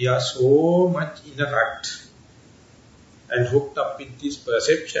 because we are so much in a rut and hooked up with this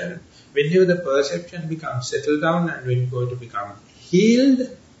perception. Whenever the perception becomes settled down and when it's going to become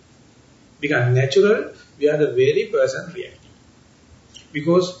healed, become natural, we are the very person reacting.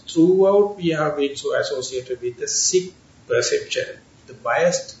 Because throughout we have been so associated with the sick perception, the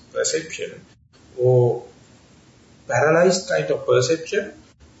biased perception, or paralyzed kind of perception,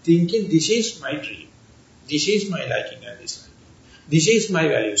 thinking this is my dream, this is my liking and disliking, this is my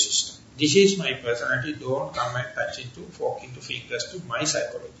value system, this is my personality, don't come and touch into, fork into fingers to my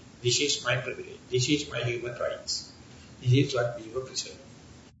psychology. This is my privilege, this is my human rights. This is what we were preserving.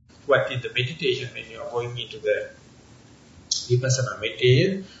 What is the meditation when you are going into the Vipassana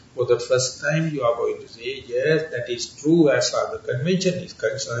meditation? For the first time you are going to say, yes, that is true as far as the convention is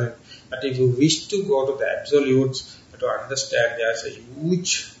concerned. But if you wish to go to the absolutes, to understand there's a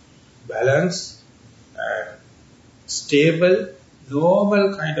huge balance and stable,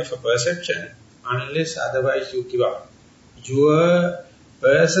 normal kind of a perception, unless otherwise you give up. Your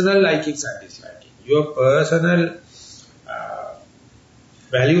personal likings and dislikings, your personal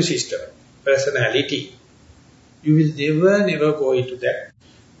value system, personality, you will never go into that,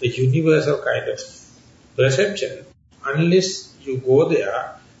 the universal kind of perception, unless you go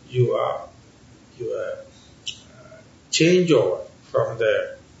there, your changeover from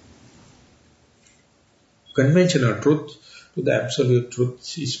the conventional truth to the absolute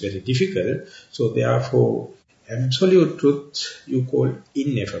truth is very difficult. So therefore, absolute truth you call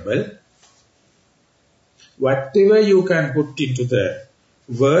ineffable. Whatever you can put into the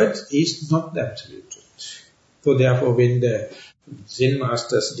words is not the absolute truth. So therefore, when the Zen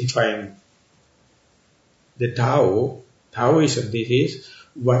masters define the Taoism, this is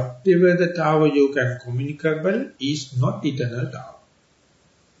whatever the Tao you can communicable is not eternal Tao.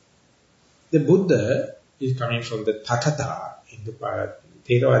 The Buddha is coming from the Tathata in the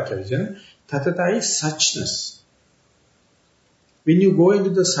Thero tradition. Tathata is suchness. When you go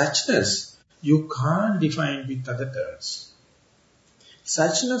into the suchness, you can't define with other terms.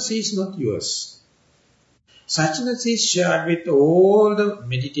 Suchness is not yours. Suchness is shared with all the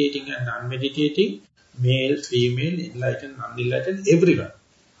meditating and non-meditating, male, female, enlightened, non-enlightened, everyone.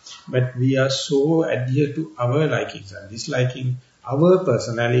 But we are so adhered to our likings and disliking, our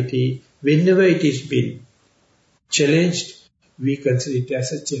personality. Whenever it is been challenged, we consider it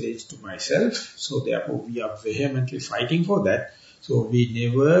as a challenge to myself. So therefore we are vehemently fighting for that. So we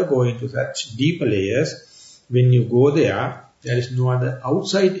never go into such deeper layers. When you go there, there is no other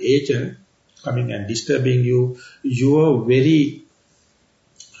outside agent coming and disturbing you. Your very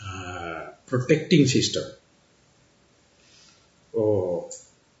protecting system or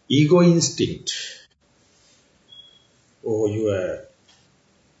ego instinct or your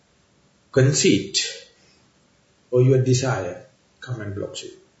conceit or your desire come and blocks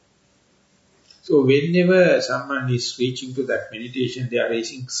you. So whenever someone is reaching to that meditation, they are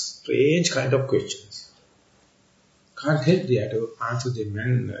raising strange kind of questions. Can't help there to answer them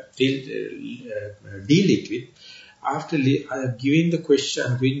and deal it with. after giving the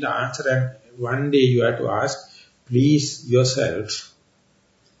question, giving the answer, and one day you have to ask, please yourself,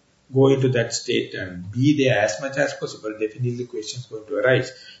 go into that state and be there as much as possible, definitely the question is going to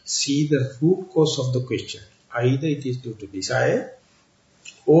arise. See the root cause of the question. Either it is due to desire,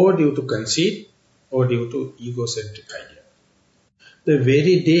 or due to conceit, or due to egocentric idea. The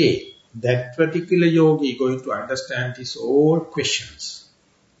very day that particular yogi is going to understand these all questions,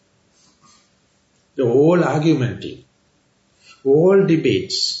 the whole argumenting, all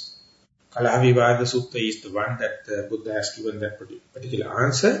debates, Kalavivada Sutta is the one that Buddha has given that particular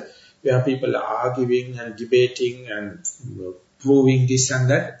answer, where people are arguing and debating and proving this and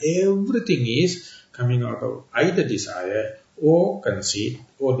that. Everything is coming out of either desire or conceit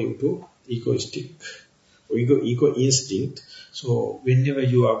or due to egoistic or ego instinct. So whenever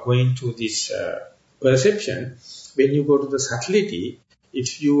you are going to this perception, when you go to the subtlety,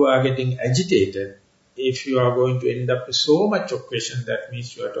 if you are getting agitated, if you are going to end up with so much of question, that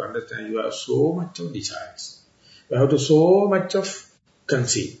means you have to understand you have so much of desires. You have to so much of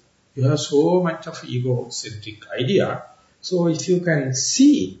conceit. You have so much of egocentric idea. So if you can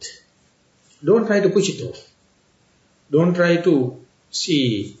see it, don't try to push it off. Don't try to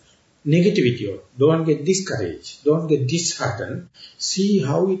see negativity. Don't get discouraged. Don't get disheartened. See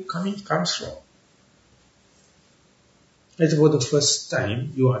how it comes from. That's for the first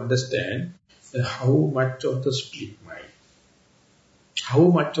time you understand how much of the split mind, how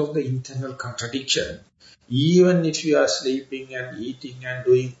much of the internal contradiction, even if you are sleeping and eating and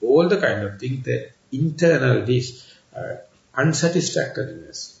doing all the kind of things, the internal this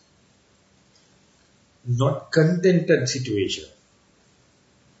unsatisfactoriness, not contented situation,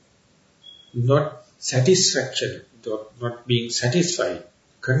 not satisfaction, not being satisfied,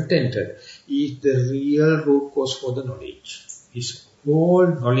 contented, is the real root cause for the knowledge. His whole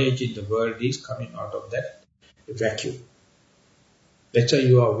knowledge in the world is coming out of that vacuum. That's why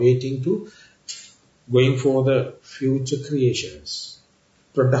you are waiting to, going for the future creations,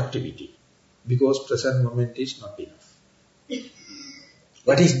 productivity, because present moment is not enough.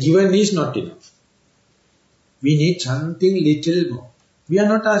 What is given is not enough. We need something little more. We are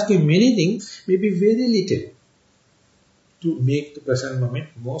not asking many things, maybe very little, to make the present moment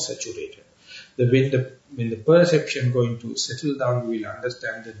more saturated. When the perception going to settle down, you will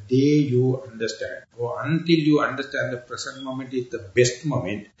understand the day you understand, or until you understand the present moment is the best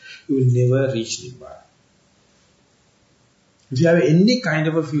moment, you will never reach Nibbana. If you have any kind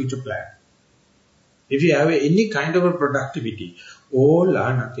of a future plan, if you have any kind of a productivity, all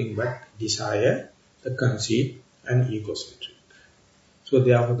are nothing but desire, the conceit and egocentric. So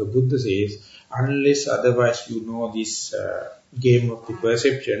therefore the Buddha says, unless otherwise you know this game of the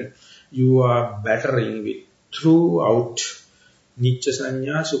perception, you are battering with throughout Nitya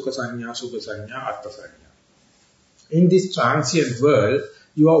Sanya, Sukha Sanya, Sukha Sanya, Atta Sanya. In this transient world,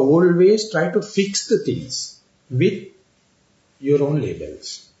 you are always trying to fix the things with your own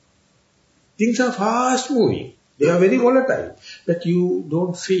labels. Things are fast moving. They are very volatile. But you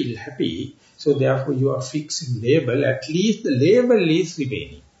don't feel happy. So therefore you are fixing label. At least the label is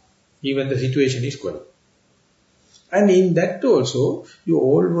remaining. Even the situation is going. And in that also, you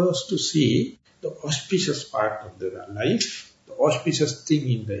always to see the auspicious part of the life, the auspicious thing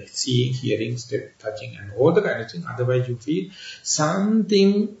in the seeing, hearing, touching and all the kind of thing. Otherwise you feel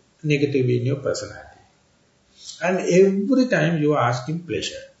something negative in your personality. And every time you are asking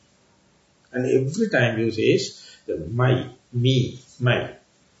pleasure. And every time you say, my, me, my.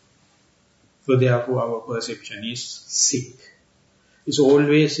 So therefore our perception is sick. It's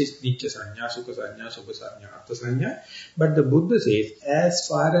always Nitya Sanya, Sukha Sanya, Sukha Sanya, Atta Sanya. But the Buddha says, as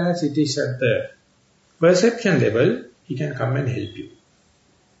far as it is at the perception level, he can come and help you.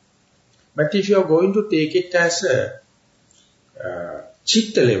 But if you are going to take it as a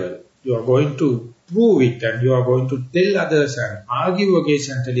chitta level, you are going to prove it and you are going to tell others and argue against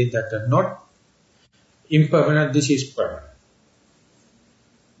and tell it that not impermanent, this is permanent.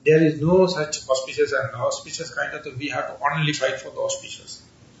 There is no such auspicious and auspicious kind of thing. We have to only fight for the auspicious.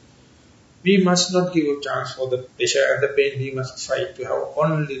 We must not give a chance for the pleasure and the pain. We must fight to have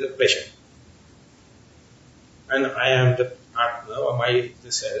only the pleasure. And I am the Atma, or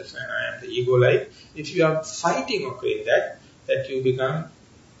the self, and I am the ego life. If you are fighting okay that you become,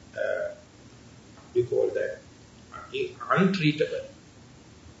 we call that untreatable.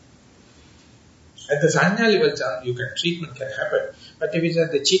 At the sanya level, treatment can happen. But if it's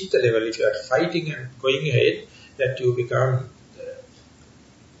at the chitta level, if you are fighting and going ahead, that you become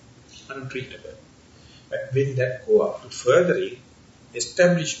untreatable. But when that go up to furthering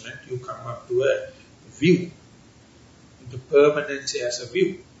establishment, you come up to a view, the permanency as a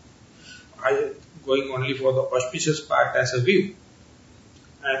view. going only for the auspicious part as a view,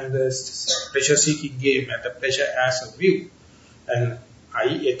 and the pleasure-seeking game and the pleasure as a view, and I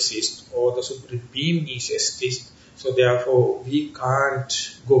exist or the Supreme Being is exist. So therefore, we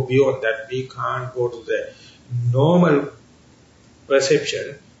can't go beyond that. We can't go to the normal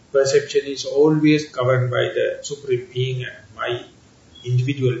perception. Perception is always governed by the Supreme Being and my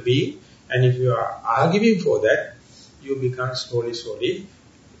individual being. And if you are arguing for that, you become slowly,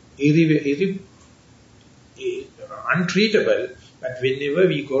 untreatable. But whenever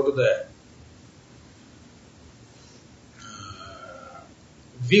we go to the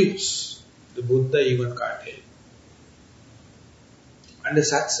views, the Buddha even can't help. Under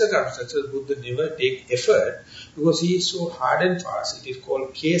such circumstances, Buddha never take effort because he is so hard and fast. It is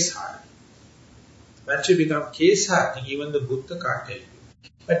called case hardening. Once you become case hardening, even the Buddha can't help you.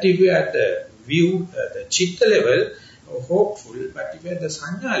 But if you are at the view, the chitta level, hopeful, but if you are at the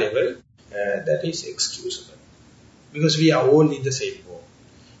sanya level, that is excusable. Because we are all in the same boat.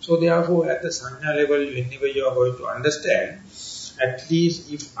 So therefore, at the sanya level, whenever you are going to understand, at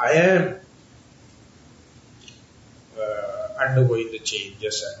least if I am undergoing the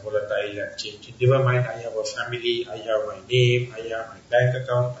changes and volatile and changing, never mind, I have a family, I have my name, I have my bank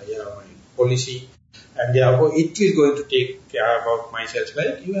account, I have my policy, and therefore it is going to take care about myself.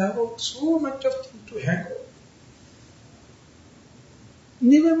 Like you have so much of things to hang on.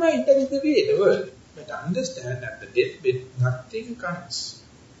 Never mind, that is the way, the world. But understand that the deathbed, nothing comes.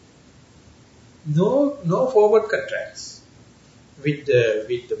 No forward contracts. With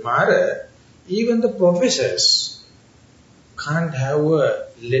the Maha, even the professors can't have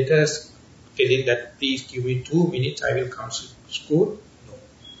letters telling that please give me 2 minutes, I will come to school. No.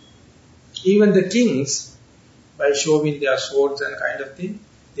 Even the kings, by showing their swords and kind of thing,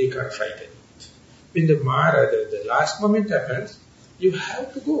 they can't fight it. When the Maha, the last moment happens, you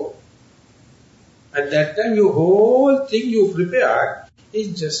have to go. At that time, your whole thing you prepared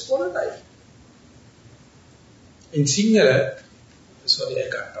is just for a life. In Sinhala, sorry, I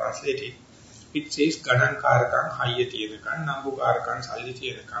can't translate it. It says, Ganan Karakan, Haya Tiyenakan, Nambu Karakan, Salli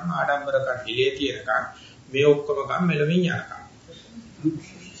Tiyenakan, Adambarakan, Hile Tiyenakan, Meokamakan, Melavin Yanakan.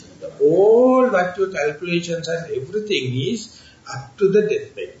 All what your calculations and everything is up to the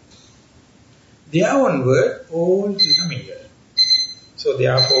deathbed. There onward, all become equal. So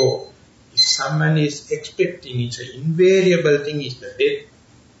therefore, if someone is expecting, it's an invariable thing is the death.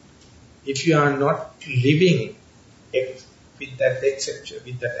 If you are not living with that exception,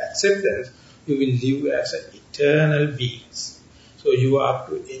 with that acceptance, you will live as an eternal beings. So you are up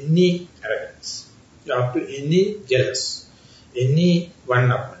to any arrogance, you are up to any jealous, any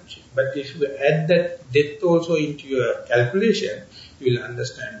one-upmanship. But if you add that death also into your calculation, you will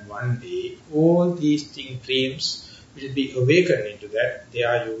understand one day all these dreams will be awakened into that.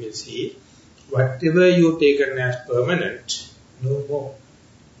 There you will see whatever you taken as permanent, no more.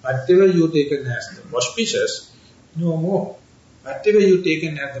 Whatever you taken as the auspicious, no more. Whatever you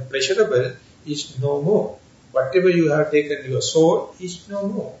taken as the pleasurable is no more. Whatever you have taken your soul is no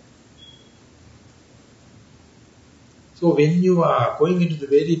more. So when you are going into the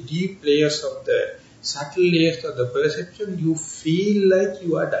very deep layers of the subtle layers of the perception, you feel like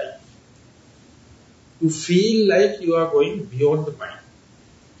you are dying. You feel like you are going beyond the mind.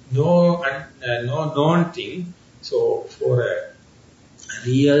 No known thing. So for a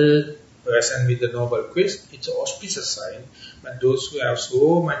real person with the noble quest, it's an auspicious sign. But those who have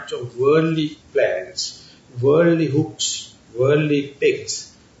so much of worldly plans, worldly hooks, worldly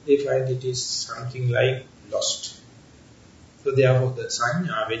pegs, they find it is something like lost. So therefore the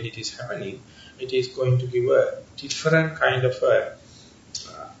sanya, when it is happening, it is going to give a different kind of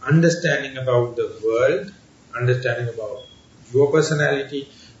understanding about the world, understanding about your personality,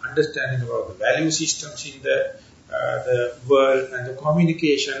 understanding about the value systems in the world and the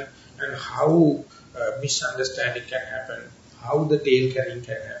communication, and how misunderstanding can happen, how the tail carrying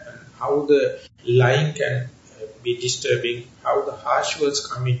can happen, how the lying can be disturbing, how the harsh words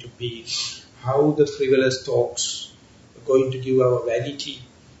come into being, how the frivolous talks are going to give our vanity.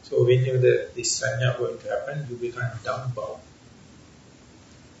 So whenever this sanya going to happen, you become dumbbound.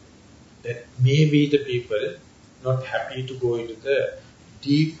 That may be the people not happy to go into the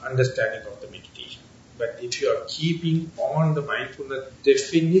deep understanding of the meditation. But if you are keeping on the mindfulness,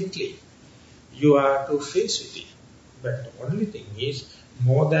 definitely you are to face with it. But the only thing is,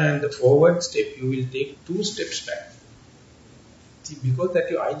 more than the forward step, you will take 2 steps back. See, because that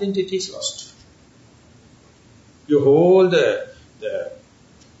your identity is lost. You hold the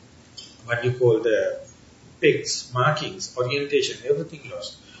what you call the pegs, markings, orientation, everything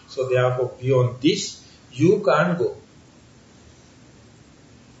lost. So therefore, beyond this, you can't go.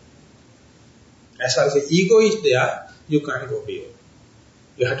 As far as the ego is there, you can't go beyond.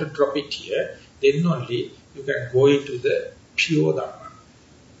 You have to drop it here, then only you can go into the pure Dhamma.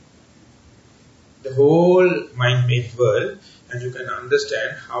 The whole mind-made world, and you can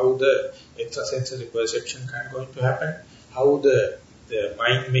understand how the extrasensory perception can going to happen, how the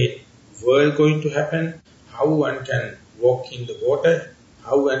mind-made world going to happen, how one can walk in the water,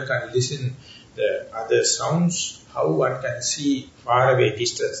 how one can listen the other sounds, how one can see far away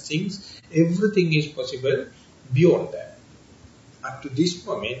distant things. Everything is possible beyond that. Up to this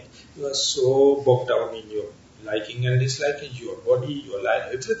moment, you are so bogged down in your liking and disliking, your body, your life,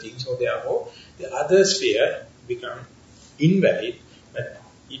 everything. So therefore, the other sphere become invalid. But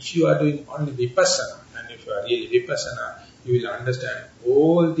if you are doing only vipassana, and if you are really vipassana, you will understand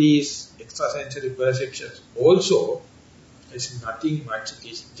all these extrasensory perceptions also is nothing much, it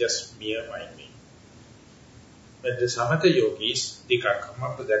is just mere mind-made. But the Samatha yogis, they can come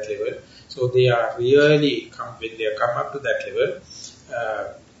up to that level. So they are really, when they come up to that level,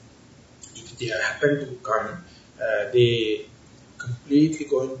 if they happen to come, they completely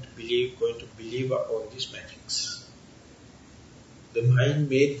going to believe upon these magics. The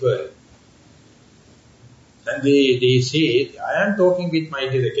mind-made world. And they say, I am talking with my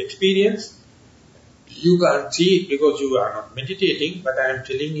direct experience. You can't see it because you are not meditating, but I am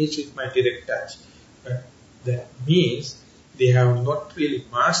telling it with my direct touch. But that means they have not really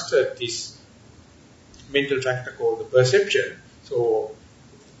mastered this mental factor called the perception. So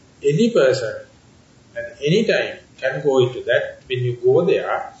any person at any time can go into that. When you go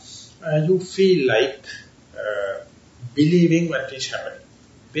there, you feel like believing what is happening.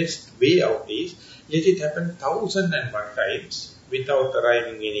 Best way out is let it happen 1001 times without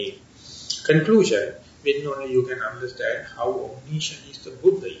arriving any conclusion. When only you can understand how omniscient is the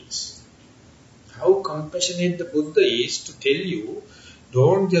Buddha is. How compassionate the Buddha is to tell you,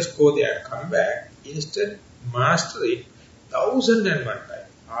 don't just go there and come back. Instead, master it 1001 times.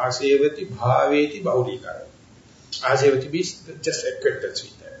 Asevati bhaveti bhaurikara. Asevati means just acquaintance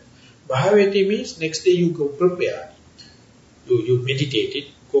with that. Bhaveti means next day you go prepare. You meditate it,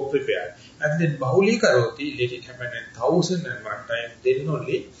 go prepare. And then bhaulikaroti, let it happen 1001 times. Then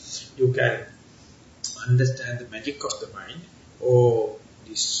only you can understand the magic of the mind or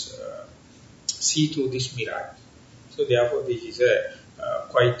this see through this mirage. So therefore this is a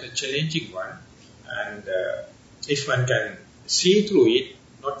quite a challenging one, and if one can see through it,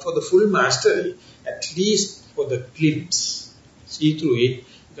 not for the full mastery, at least for the glimpse, see through it,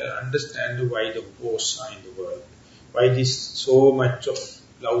 you can understand why the wars are in the world, why this so much of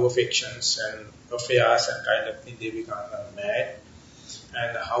love affections and affairs and kind of thing, they become mad,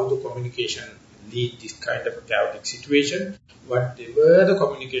 and how the communication lead this kind of a chaotic situation. Whatever the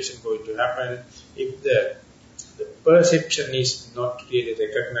communication going to happen, if the perception is not really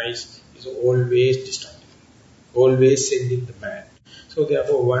recognized, is always destructive, always sending the man. So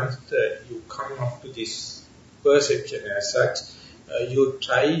therefore, once you come up to this perception as such, you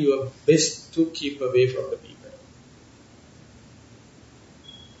try your best to keep away from the people.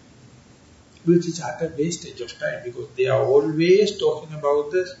 Which is utter wastage of time, because they are always talking about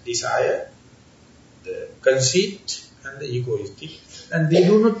the desire, the conceit and the egoistic, and they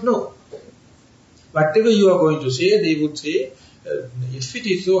do not know. Whatever you are going to say, they would say, if it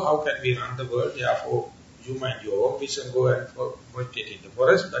is so, how can we run the world? Therefore, you mind your own vision, go and meditate in the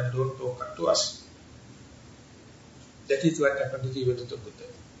forest, but don't talk to us. That is what happened to even to the Buddha.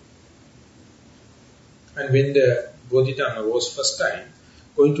 And when the Bodhidharma was first time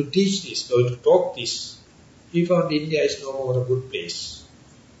going to teach this, going to talk this, he found India is no more a good place.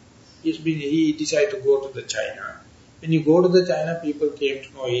 He decided to go to the China. When you go to the China, people came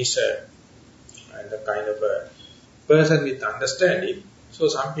to know he's a kind of a person with understanding. So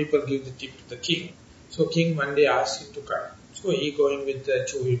some people give the tip to the king. So king one day asked him to come. So he going with the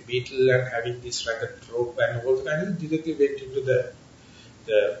chewing beetle and having this ragged rope and all kind of, directly went into the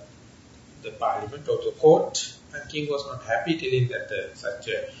parliament or the court. And king was not happy, telling that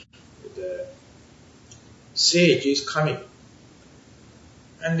the sage is coming.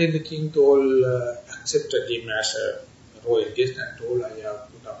 And then the king accepted him as a royal guest and told, I have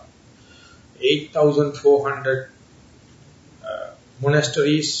put up 8,400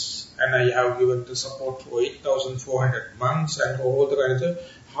 monasteries, and I have given the support for 8,400 monks and all the kinds of,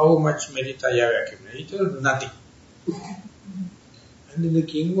 how much merit I have accumulated? He told nothing. And then the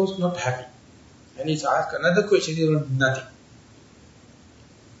king was not happy. And he asked another question, he told nothing.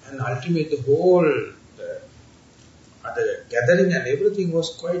 And ultimately the whole the gathering and everything was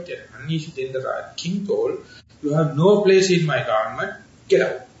quite uneasy. Then the king told, you have no place in my government, get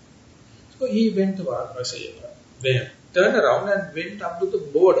out. So he went to turned around and went up to the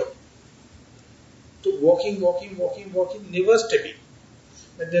border. to walking, never stepping.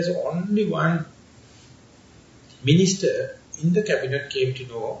 But there's only one minister in the cabinet came to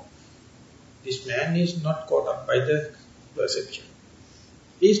know this man is not caught up by the perception.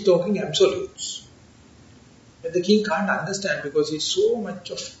 He is talking absolutes. But the king can't understand because he's so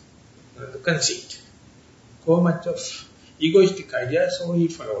much of the conceit, so much of egoistic idea, so he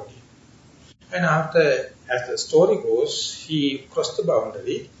followed him. And after, as the story goes, he crossed the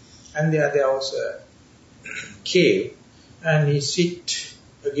boundary and there was a cave and he sit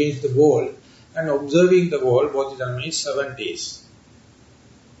against the wall and observing the wall, Bodhidharma is 7 days.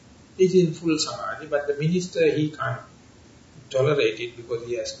 He's in full samadhi, but the minister, he can't tolerate it because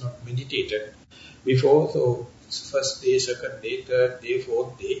he has not meditated before. So first day, second day, third day,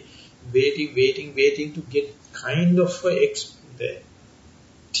 fourth day, waiting to get kind of the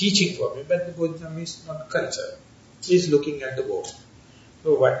teaching for me, but the Bodhidharma is not concerned. He is looking at the wall.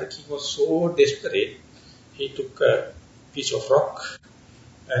 So what the king was so desperate, he took a piece of rock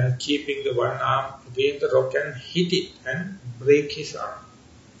and keeping the one arm against the rock and hit it and break his arm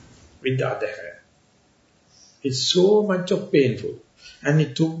with the other hand. It's so much of painful. And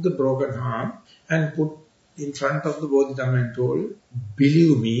he took the broken arm and put in front of the Bodhidharma and told,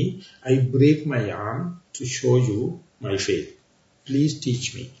 believe me, I break my arm to show you my faith. Please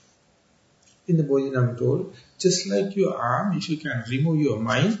teach me. In the Bodhidharma told, just like your arm, if you can remove your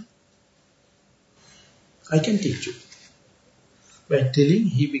mind, I can teach you. By telling,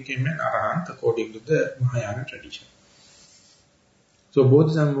 he became an arahant according to the Mahayana tradition. So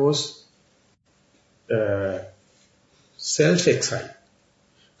Bodhidharma was self-exiled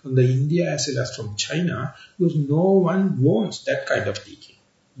from the India as well as from China, because no one wants that kind of teaching.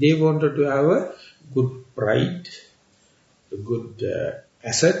 They wanted to have a good pride, good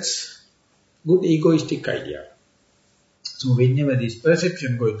assets, good egoistic idea. So whenever this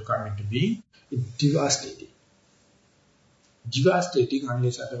perception going to come into being, it's devastating. Devastating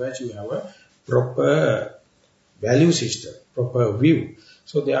unless otherwise you have a proper value system, proper view.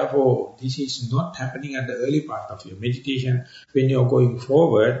 So therefore, this is not happening at the early part of your meditation. When you are going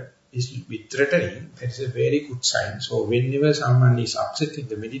forward, this will be threatening. That is a very good sign. So whenever someone is upset in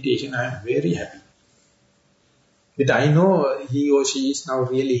the meditation, I am very happy. But I know he or she is now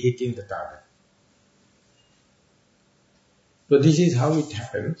really hitting the target. So this is how it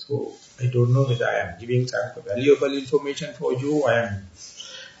happens. So I don't know whether I am giving some valuable information for you. I am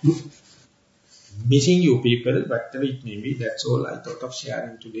missing you people, but it may be. That's all I thought of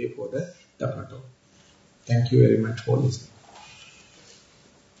sharing today for the Dhamma talk. Thank you very much for listening.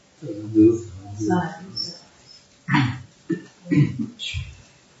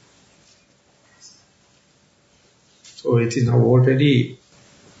 So it is now already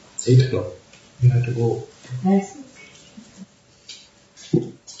 8 o'clock. We have to go. Yes.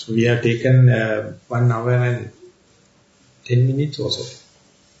 So we have taken 1 hour and 10 minutes or so.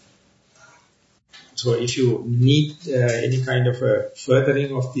 So if you need any kind of a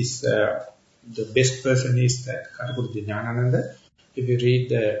furthering of this, the best person is that Katapuruja Jnanananda. If you read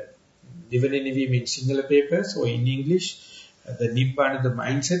the Divane Nivim in Sinhala papers or in English, the Nibbana, the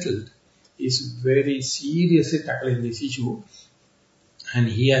mind settled, is very seriously tackling this issue. And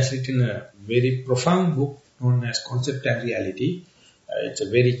he has written a very profound book known as Concept and Reality. It's a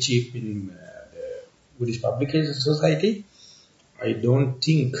very cheap in the Buddhist Publication Society. I don't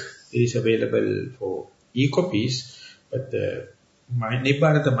think it is available for e-copies, but the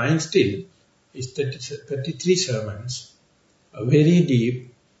Nibbana, the mind still, is 33 sermons, very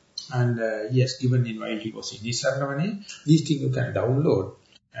deep, and he has given in while he was in Nissarana. These things you can download,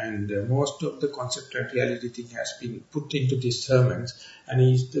 and most of the concept and reality thing has been put into these sermons, and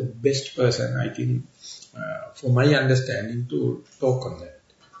he is the best person, I think, for my understanding, to talk on that.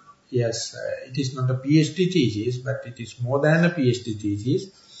 Yes, it is not a PhD thesis, but it is more than a PhD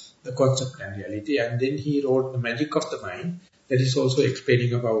thesis, the concept and reality. And then he wrote The Magic of the Mind, that is also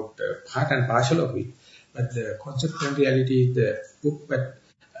explaining about part and parcel of it. But the concept and reality is the book, but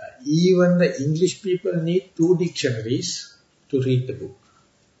even the English people need 2 dictionaries to read the book.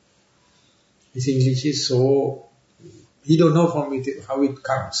 His English is so, he don't know from it, how it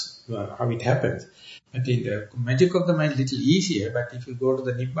comes, how it happens. But in the Magic of the Mind, little easier. But if you go to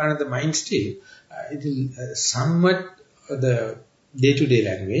the Nibbana, the mind still, it will somewhat the day-to-day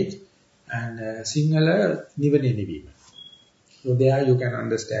language, and Sinhala Nivane Nivima. So there you can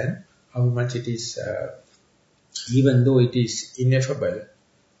understand how much it is, even though it is ineffable,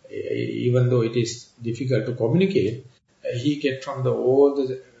 even though it is difficult to communicate, he get from all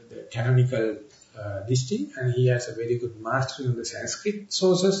the canonical this thing, and he has a very good mastery on the Sanskrit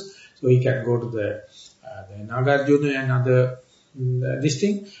sources, so he can go to the Nagarjuna and other this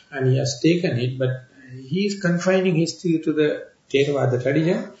thing, and he has taken it, but he is confining history to the Theravada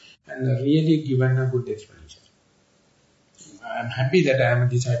tradition and really given a good explanation. I am happy that I am a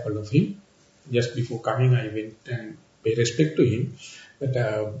disciple of him. Just before coming, I went and pay respect to him. But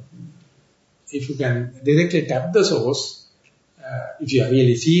if you can directly tap the source, if you are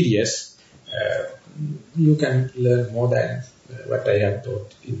really serious, you can learn more than what I have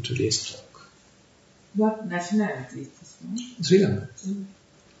taught in today's talk. What nationality is this one? Sri Lanka.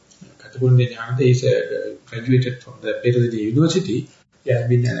 Katapurunde is graduated from the Pariwatta University. He has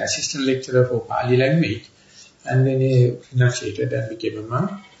been an assistant lecturer for Pali language. And then he renunciated and became a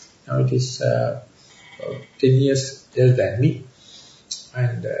monk. Now it is 10 years older than me.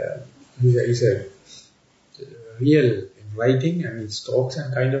 And he's a real in writing and his talks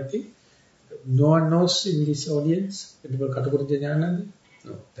and kind of thing. No one knows in this audience,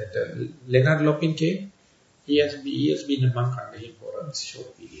 no, that Leonard Lopin came. He has been a monk under him for a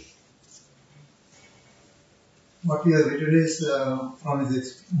short period. What you have written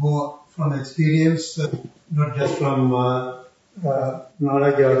is more from experience, not just from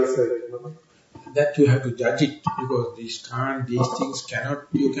knowledge or research. That you have to judge it, because these things cannot,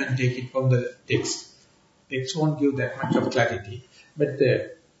 you can take it from the text. Text won't give that much of clarity. But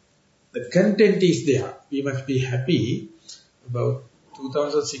the content is there. We must be happy. About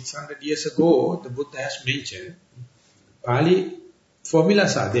 2,600 years ago, the Buddha has mentioned, Pali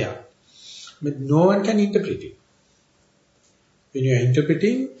formulas are there. But no one can interpret it. When you are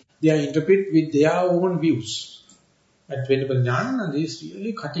interpreting, they are interpret with their own views. But when Jnanananda is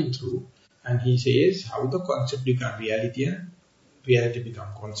really cutting through, and he says how the concept become reality and reality become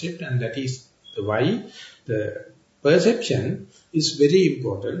concept, and that is why the perception is very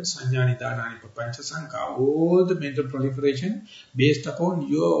important. Sanya, Nidana, Papancha, Sanka, all the mental proliferation based upon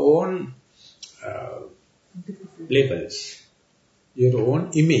your own labels, your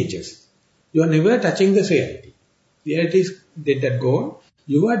own images. You are never touching the reality. Reality is dead and gone.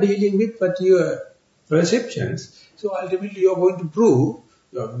 You are dealing with what your perceptions. So ultimately you are going to prove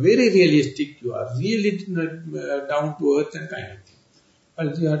you are very realistic, you are really down to earth and kind of thing.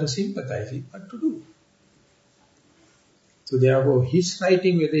 But you have to sympathize with what to do. So therefore his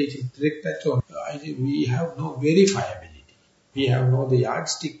writing, whether it is direct touch or we have no verifiability. We have no the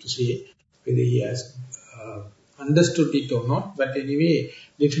yardstick to say whether he has understood it or not. But anyway,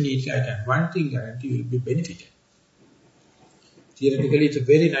 definitely I can one thing guarantee you will be benefited. Theoretically it's a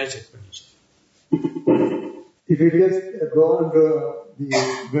very nice explanation. If you just go on to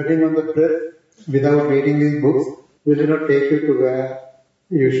the dwelling on the breath without reading these books, will it not take you to where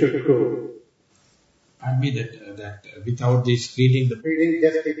you should go? I mean that without this reading the book. Reading,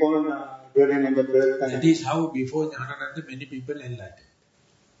 just keep on dwelling on the breath. That is how before Jnanananda many people enlightened.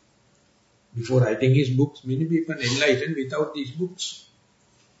 Before writing his books, many people enlightened without these books.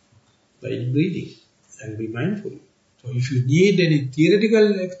 By breathing and be mindful. So if you need any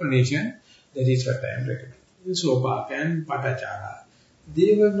theoretical explanation, that is what I am recommending. Sopaka and Patachara,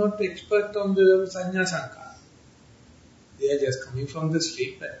 they were not expert on the Sanya Sankhara. They are just coming from the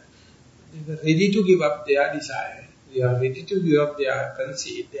sleep, but they were ready to give up their desire. They are ready to give up their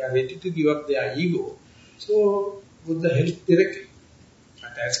conceit. They are ready to give up their ego. So Buddha helped directly.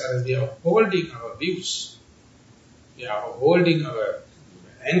 But as far as they are holding our views, they are holding our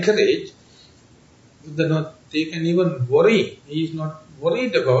anchorage, Buddha not taken even worry. He is not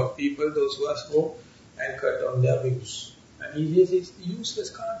worried about people, those who are so anchored on their views. And he says it's useless,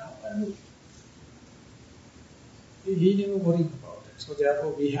 can't happen. He never worried about it. So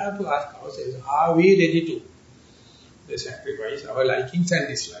therefore we have to ask ourselves, are we ready to sacrifice our likings and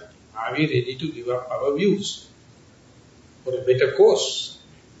dislikings? Are we ready to give up our views for a better cause,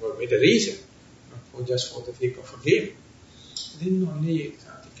 for a better reason, not for just for the sake of a game? Then only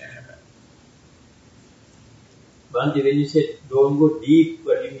something can happen. Bhante, when you said don't go deep,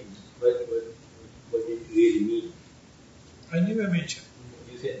 what do you mean? What did it really mean? I never mentioned.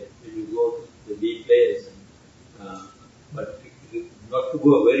 You said when you go to the deep place, but not to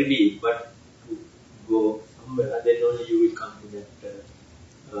go very deep, but to go somewhere, then only you will come to that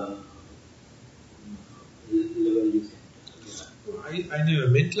level you said. I never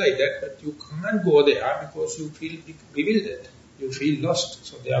meant like that, but you can't go there because you feel bewildered, you feel lost.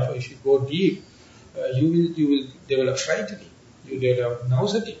 So therefore, if you go deep, you will develop frightening, you develop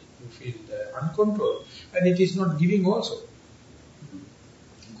nausea, you feel uncontrolled, and it is not giving also.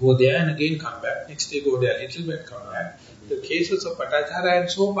 Go there and again come back, next day go there a little bit, come back. The cases of Patachara and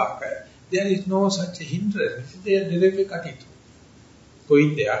Sopaka, there is no such a hindrance, they are directly cutting through,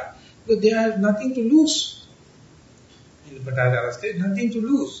 going there, because they have nothing to lose. In the Patachara's case, nothing to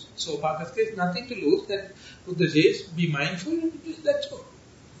lose. Sopaka's case, nothing to lose. That Buddha says, be mindful, that's all.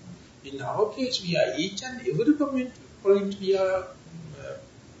 In our case, we are each and every point we are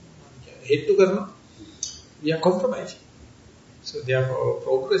head to karma, we are compromising. So therefore,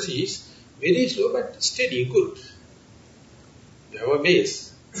 progress is very slow but steady, good. We have a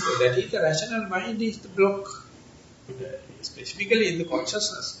base. So that is the rational mind is the block. Specifically in the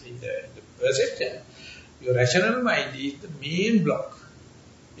consciousness, in the perception, your rational mind is the main block.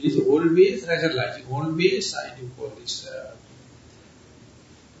 It is always rationalizing, always, I do call this,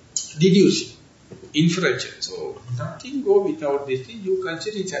 deducing, inferential. So nothing go without this thing. You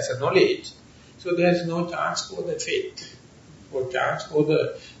consider it as a knowledge. So there is no chance for the faith, or chance for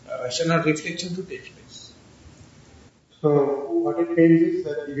the rational reflection to take place. So what it means is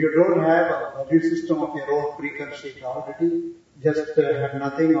that if you don't have a value system of your own preconceived already, just have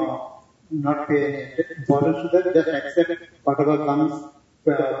nothing or not pay any importance to that, just accept whatever comes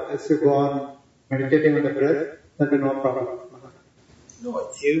as you go on meditating on the breath, there will be no problem.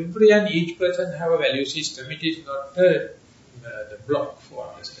 No, every and each person have a value system. It is not the block for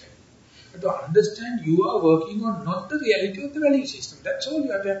understanding. But to understand, you are working on not the reality of the value system. That's all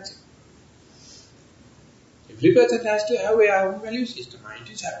you have to accept. Every person has to have a own value system. It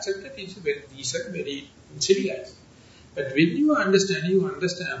is accepted, it's very decent, very civilized. But when you understand, you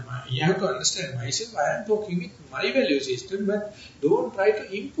have to understand myself, I am talking with my value system, but don't try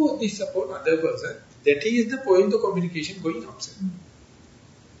to impose this upon other person. That is the point of communication going outside.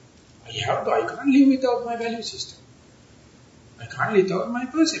 I can't live without my value system. I can't live without my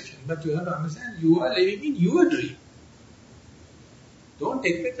perception. But you have to understand, you are living in your dream. Don't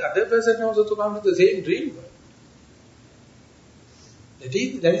expect the other person also to come to the same dream world. That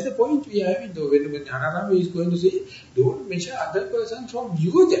is the point we are having. When Nissarana is going to say, don't measure other person from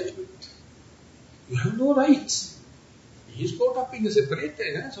your judgment. You have no rights. He is caught up in a separate,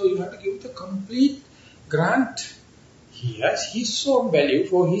 so you have to give the complete grant. He has his own value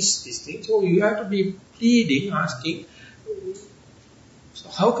for his thing, so you have to be pleading, asking, so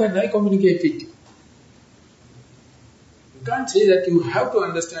how can I communicate with you? You can't say that you have to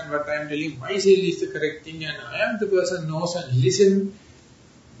understand what I am telling myself is the correct thing and I am the person who knows and listen.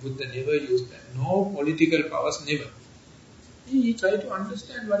 Buddha never used that. No political powers, never. He tried to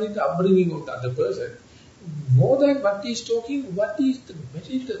understand what is the upbringing of the other person. More than what he is talking, what is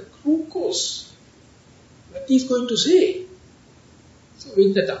the true cause? What he is going to say? So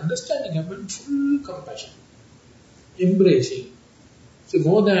with that understanding, I have full compassion, embracing. So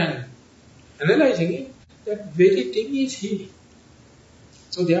more than analyzing it, that very thing is healing.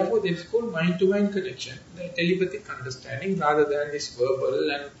 So therefore, this is called mind-to-mind connection, the telepathic understanding rather than this verbal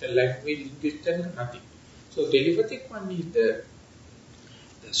and the language, linguist and nothing. So telepathic one is the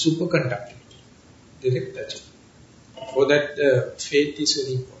superconductivity, direct touch. For that, faith is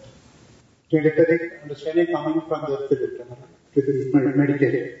very important. Telepathic understanding coming from the absolute to the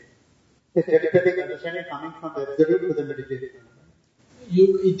meditation. The telepathic understanding coming from the absolute to the meditation.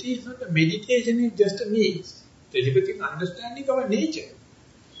 It is not a meditation, it's just a means. Telepathic understanding of our nature.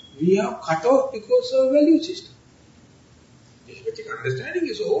 We have cut off because of value system. Telepathic understanding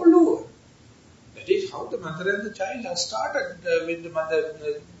is all over. That is how the mother and the child have started when the mother and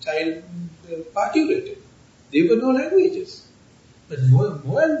the child participated. There were no languages. But more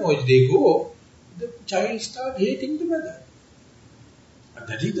and more as they go, the child starts hating the mother. And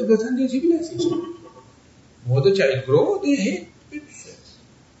that is the present day civilization. More the child grows, they hate parents.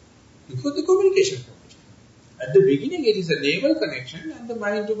 Because the communication problem. At the beginning, it is a naval connection and the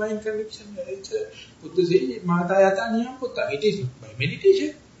mind-to-mind connection. It's a Buddha says, Mata yata niyam putta. It is not by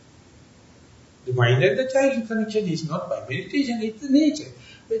meditation. The mind and the child connection is not by meditation, it's the nature.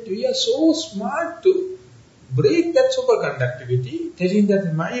 But we are so smart to break that superconductivity, telling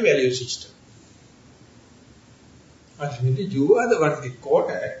that my value system. Ultimately, you are the one get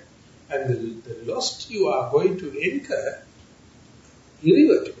caught at, and the lost you are going to incur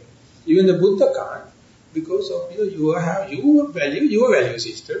irreversible. Even the Buddha can't, because of you value your value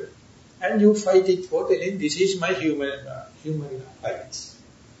system, and you fight it for telling this is my human rights.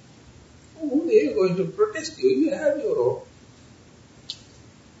 Who they are going to protest you? You have your own.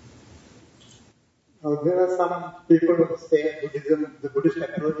 There are some people who say Buddhism, the Buddhist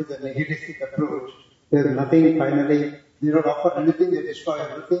approach is a nihilistic approach. There is nothing finally, they don't offer anything, they destroy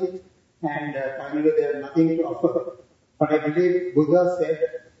everything, and finally there is nothing to offer. But I believe Buddha said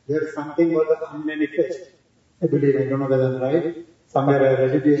there is something called the unmanifest. I believe, I don't know whether I'm right. Somewhere I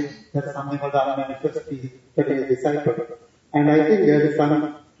read it, there is something called the unmanifest, he telling a disciple. And I think there is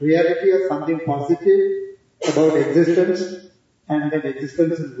some reality or something positive about existence, and that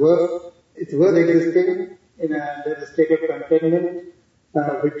existence is worth existing in a state of contentment,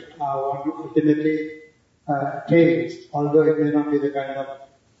 which one ultimately attains, although it may not be the kind of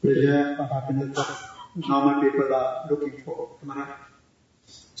pleasure or happiness that normal people are looking for.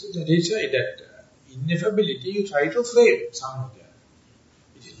 So that is why that ineffability you try to frame somewhere.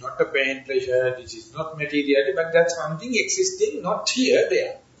 It is not a pain, pleasure, this is not materiality, but that's something existing, not here,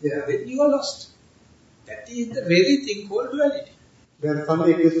 there. Yeah. Then you are lost. That is the very thing called duality. There is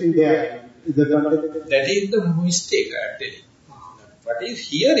something existing there. That is the mistake I am telling. What is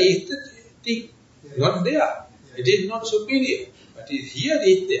here is the thing, not there. It is not superior. What is here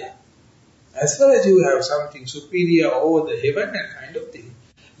is there. As far as you have something superior over the heaven and kind of thing,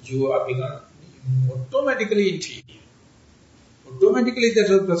 you are become automatically inferior. Automatically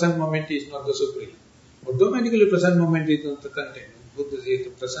the present moment is not the supreme. Automatically present moment is not the content. Buddha says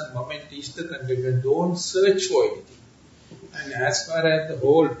the present moment is the content, and don't search for anything. And as far as the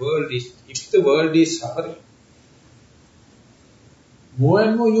whole world is, if the world is suffering, more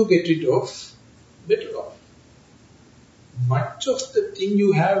and more you get rid of, better off. Much of the thing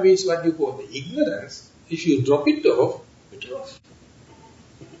you have is what you call the ignorance. If you drop it off, better off.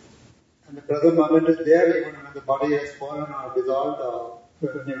 And the present moment is there even when the body has fallen or dissolved or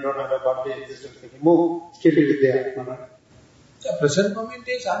when you don't have a body existence anymore, still it is there. The present moment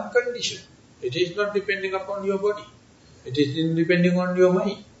is unconditioned. It is not depending upon your body. It is depending on your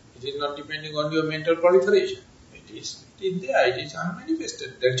mind. It is not depending on your mental proliferation. It is there. It is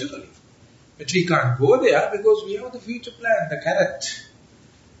unmanifested naturally. But we can't go there because we have the future plan, the carrot.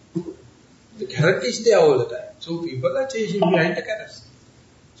 The carrot is there all the time. So people are chasing behind the carrots.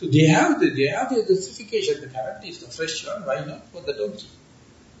 So they have the justification. The carrot is the fresh one. Why not for the donkey?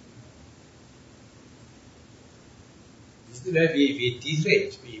 This is where we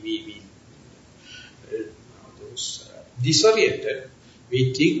derange. We disoriented.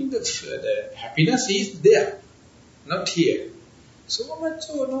 We think the happiness is there, not here. So much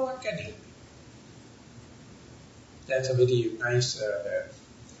so no one can help me. That's a very nice,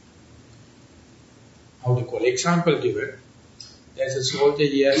 example given. There's a soldier,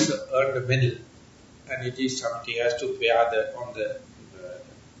 he has earned a medal, and it is something he has to wear on the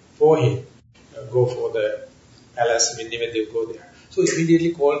forehead, go for the palace whenever they go there. So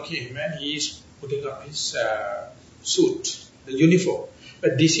immediately call came and he is putting up his suit, the uniform,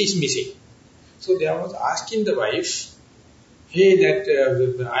 but this is missing. So they was asking the wife, hey,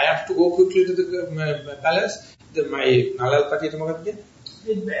 that I have to go quickly to the palace. My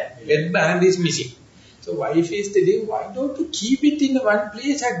headband is missing. So wife is telling, why don't you keep it in one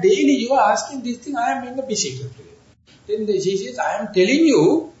place and daily you are asking this thing, I am in the missing. Then she says, I am telling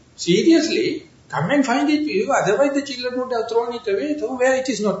you, seriously, come and find it for you, otherwise the children would have thrown it away, so where it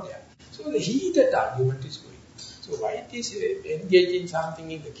is not there. So the heated argument is going. So wife is engaged in something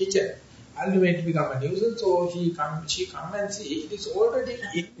in the kitchen, ultimately become a nuisance, so she come and see, it is already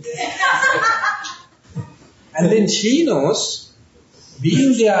in there. And then she knows,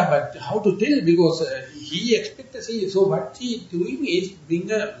 being there, but how to tell, because he expects to see. So what she is doing is bring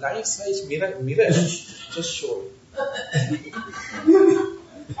a life-size mirror, just show it.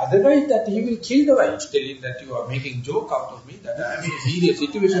 Otherwise that he will kill the wife, telling that you are making joke out of me, that I am in a serious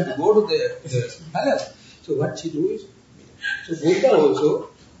situation to go to the palace. So what she do is, so Buddha also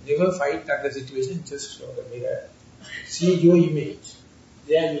never fight under situation, just show the mirror, see your image.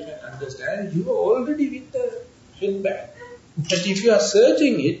 There you can understand, you are already with the headband. But if you are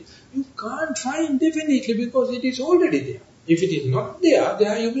searching it, you can't find definitely because it is already there. If it is not there,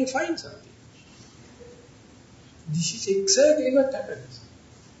 there you may find something. This is exactly what happens.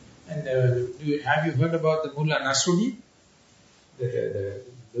 And have you heard about the Mullah Nasruddin,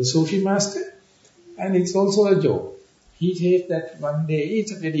 the Sufi master? And it's also a joke. He says that one day,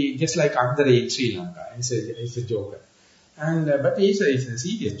 it's a very, just like Andre in Sri Lanka, it's a joker. And but he's a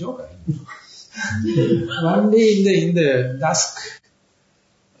serious joker. One day in the dusk,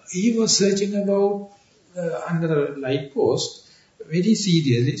 he was searching about under a light post, very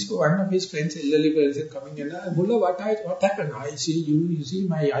seriously. So one of his friends, elderly person, coming and Mullah, what happened? I see you see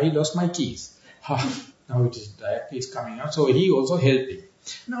I lost my keys. Now it is dark, it's coming out. So he also helped him.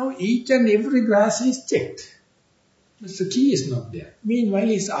 Now each and every glass is checked, but the key is not there. Meanwhile,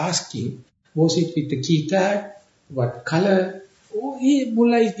 he's asking, was it with the key tag? What color? Oh,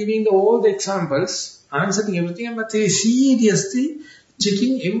 Mullah is giving all the examples, answering everything, but he is seriously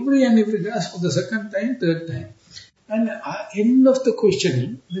checking every glass for the second time, third time. And at the end of the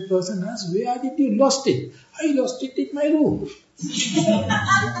questioning, the person asks, where did you lost it? I lost it in my room.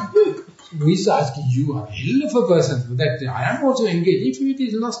 He is asking, you are a hell of a person, that I am also engaged. If it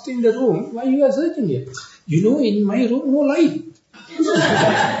is lost in the room, why you are searching it? You know, in my room, no light.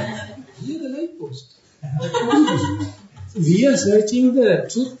 Here the light post. We are searching the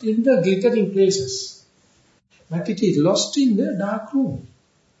truth in the glittering places, but it is lost in the dark room.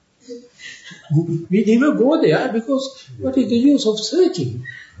 We never go there because what is the use of searching?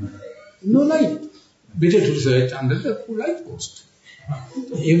 No light. Better to search under the light post.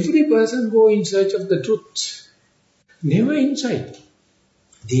 Every person go in search of the truth. Never inside.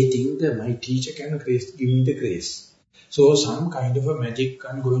 They think that my teacher can give me the grace. So some kind of a magic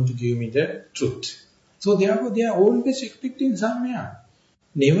can going to give me the truth. So therefore they are always expecting somewhere.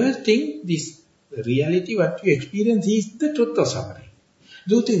 Never think this reality, what you experience is the truth of suffering.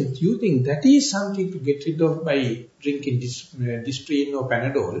 You think that is something to get rid of by drinking Disprin or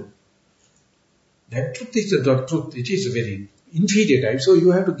Panadol. That truth is the truth. It is a very inferior type. So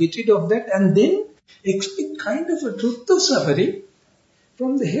you have to get rid of that and then expect kind of a truth of suffering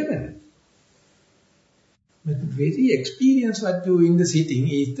from the heaven. But the very experience what you in the sitting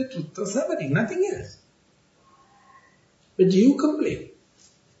is the truth of suffering, nothing else. But you complain.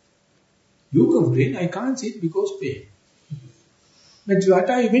 I can't sit because pain. But what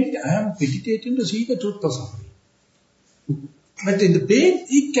I am meditating to see the truth of suffering. But in the pain,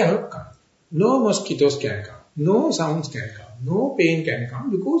 it cannot come. No mosquitoes can come. No sounds can come. No pain can come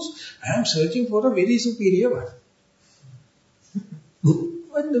because I am searching for a very superior one.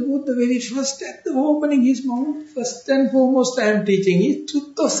 But the very first at the opening is first and foremost I am teaching is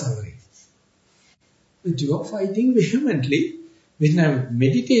truth of suffering. But you are fighting vehemently. When I am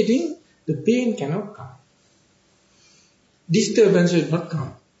meditating, the pain cannot come. Disturbance should not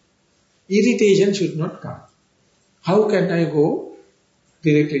come. Irritation should not come. How can I go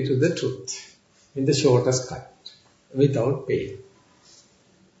directly to the truth in the shortest cut without pain?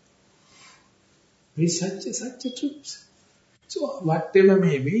 With such a truth. So whatever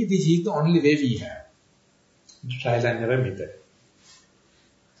may be, this is the only way we have. Trial and error method.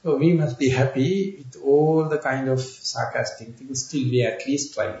 So we must be happy with all the kind of sarcastic things. Still we are at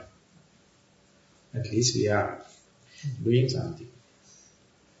least trying. At least we are doing something.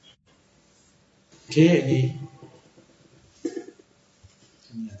 Okay, any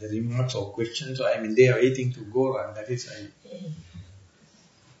other remarks or questions? So, I mean, they are waiting to go and that is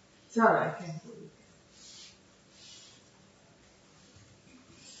Sorry, I can't do it.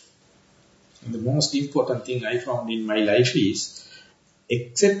 And the most important thing I found in my life is,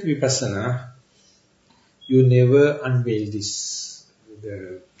 except Vipassana, you never unveil the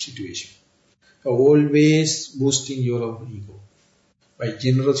situation. So always boosting your own ego. By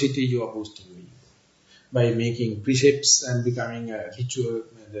generosity, you are boosting your ego. By making precepts and becoming a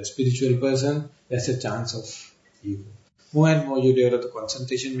spiritual person, there's a chance of ego. More and more you develop the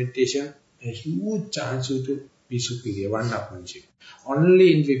concentration meditation, a huge chance you to be superior, one-upmanship.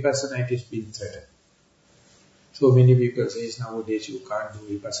 Only in Vipassana it is being threatened. So many people say nowadays you can't do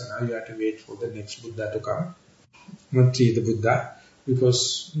Vipassana, you have to wait for the next Buddha to come, not see the Buddha,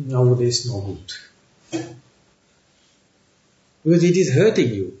 because nowadays no good. Because it is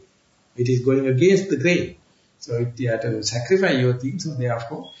hurting you. It is going against the grain. So you have to sacrifice your things. So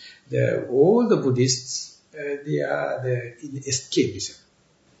therefore, all the Buddhists, they are in escapism.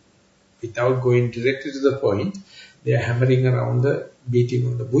 Without going directly to the point, they are hammering around beating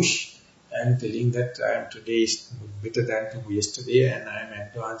on the bush and telling that I am today is better than yesterday and I am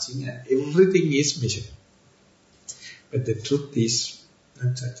advancing and everything is measured. But the truth is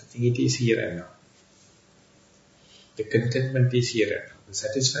not such a thing. It is here and now. The contentment is here and now. The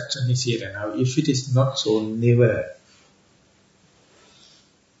satisfaction is here and now. If it is not so, never.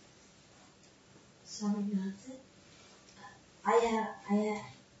 Sorry, I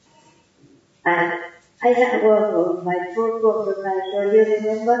have my throat problem. Do you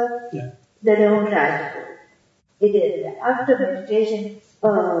remember? Yeah. The long time. It is after meditation.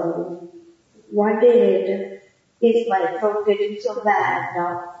 One day later, is my throat getting so bad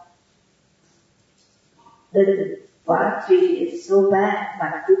now? The past week is so bad,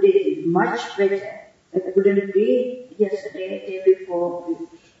 but today is much better. I couldn't breathe yesterday, day before.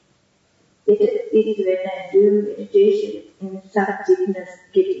 It is when I do meditation in some sickness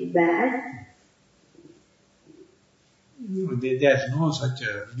getting bad. No, there's no such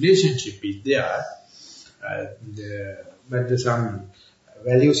a relationship is there. But some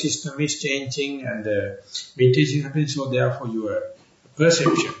value system is changing and the meditation happens, so therefore your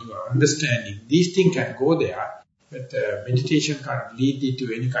perception, your understanding, these things can go there, but meditation can't lead it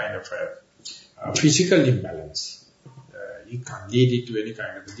to any kind of a physical imbalance. It can't lead it to any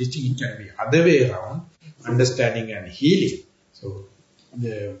kind of this thing. It can be other way around, understanding and healing. So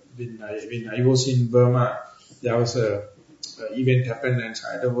when I was in Burma, there was a event happened and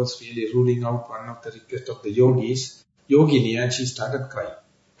Sayadaw was really ruling out one of the requests of the yogini, and she started crying.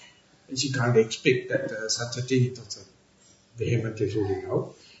 And she can't expect that such a thing, it was vehemently ruling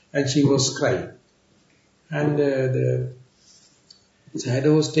out. And she was crying. And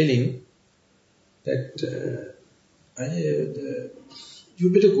Sayadaw was telling that you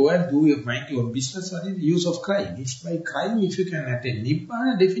better go and do mind your own business. What is the use of crying? If by crying, if you can attain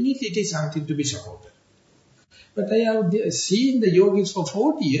Nibbana, definitely it is something to be supported. But I have seen the yogis for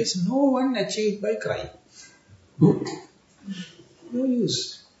 40 years, no one achieved by crying. No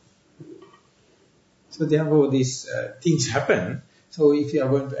use. So therefore these things happen. So if you are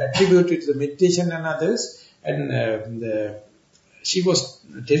going to attribute it to the meditation and others, and she was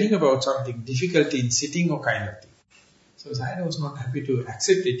telling about something, difficulty in sitting or kind of thing. So Sayadaw was not happy to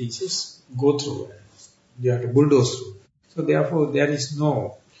accept it. He says, go through. You have to bulldoze through. So therefore there is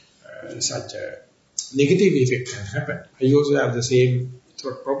no such a negative effect can happen. I also have the same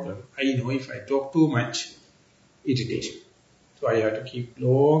throat problem. I know if I talk too much, irritation. So I have to keep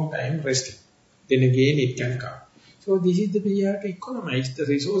long time resting. Then again it can come. So this is the way you have to economize the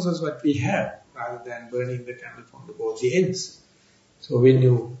resources what we have rather than burning the candle from both the ends. So when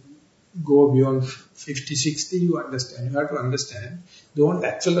you go beyond 50, 60, you understand. You have to understand. Don't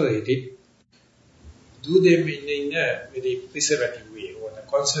accelerate it. Do them in a very preservative way or a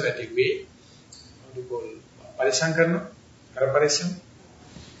conservative way. How to call Parisankarna, Karaparisham.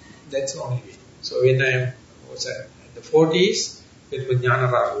 That's the only way. So when I was at the 40s, when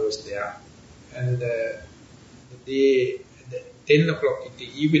Jnanaraj was there, and the 10 o'clock in the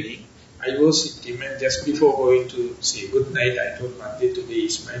evening, I was sitting and just before going to say good night, I told Mati, today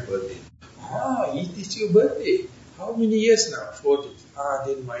is my birthday. Is this your birthday? How many years now? 40.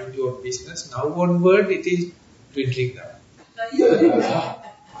 Then mind your business. Now onward it is dwindling down.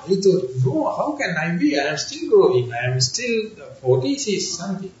 I thought, no, how can I be? I am still growing. I am still, 40s is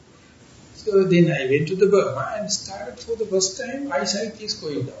something. So then I went to the Burma and started for the first time, eyesight is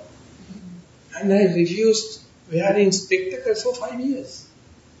going down. And I refused wearing spectacles for 5 years.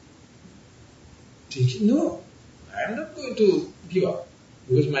 Thinking, no, I am not going to give up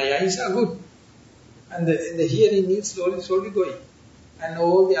because my eyes are good. And the hearing is slowly going. And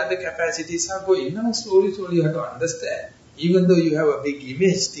all the other capacities are going. Now slowly you have to understand. Even though you have a big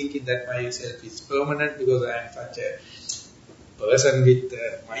image thinking that myself is permanent because I am such a person with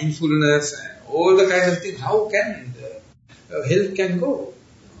mindfulness and all the kind of things, how can the health can go?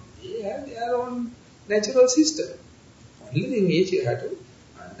 They have their own natural system. Only thing is you have to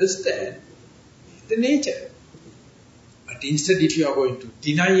understand the nature. But instead if you are going to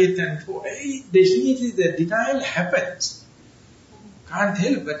deny it and definitely the denial happens. Can't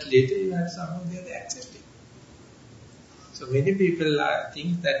help but later you have somehow they accept it. So many people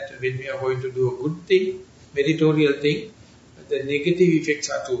think that when we are going to do a good thing, meritorial thing, the negative effects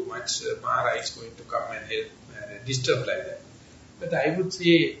are too much. Maha is going to come and help and disturb like that. But I would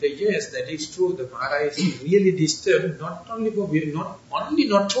say that yes, that is true. The Maha is really disturbed not only for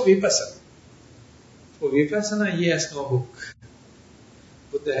not for vipassana. For vipassana, he has no hook.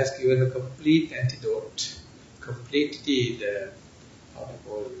 Buddha has given a complete antidote, completely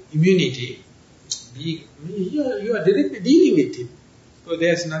immunity. You are directly dealing with him. So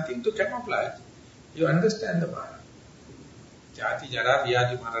there's nothing to camouflage. You understand the Maha. Jati, Jara,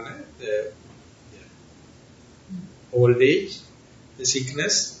 Vyadi, Marana, the old age, the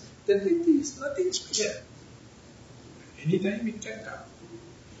sickness, then it is nothing special. Anytime it can come.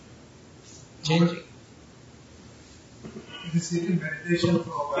 Changing. If you sit in meditation for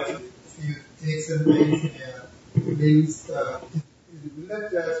a while, feel aches and pains in your limbs, will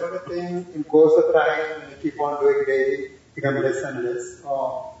that sort of thing in course of time, when you keep on doing daily, become less and less?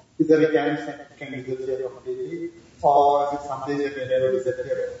 Or is there a chance that it can disappear completely? Or is it something that will never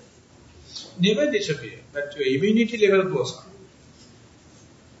disappear? Never disappear, but your immunity level goes up.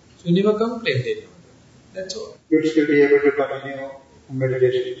 So you never complain anymore. That's all. You'll still be able to continue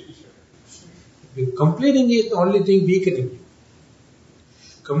meditation. Complaining is the only thing weakening you.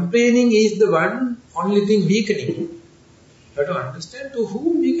 Complaining is the only thing weakening you. You have to understand to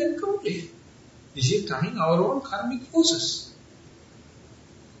whom we can complain. This is coming our own karmic forces.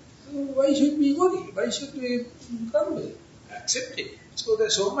 So why should we worry? Why should we grumble? Accept it. So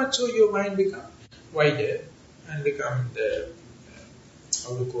that so much so your mind become wider and become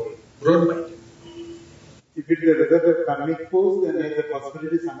broad-minded. If it is a result of karmic force, then there is a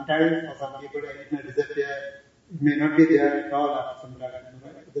possibility sometimes for some people it may disappear. It may not be there at all after some time.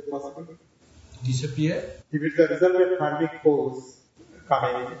 Right? Is it possible? Disappear? If it is a result of karmic force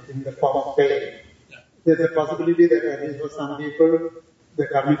coming in the form of pain, there is a possibility that at least for some people the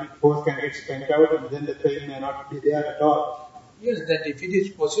karmic force can get spent out and then the pain may not be there at all. Yes, that if it is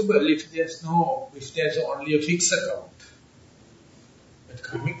possible, if there's only a fixed account. But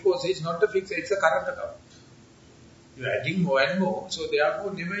karmic force is not a fixed, it's a current account. You're adding more and more, so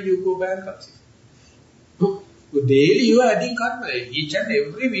therefore never you go bankrupt. So daily you are adding karma. Each and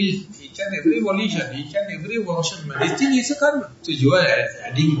every will, each and every volition, each and every motion, everything is a karma. So you are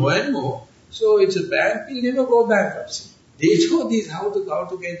adding more and more. So it's a bank will never go bankruptcy. They show this how to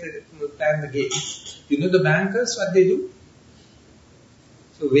plan the game. You know the bankers, what they do?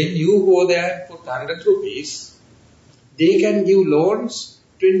 So when you go there and put 100 rupees, they can give loans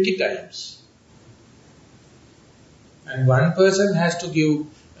 20 times. And one person has to give,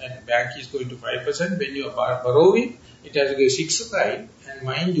 and bank is going to 5%, when you are borrowing, it has to give 6 times, and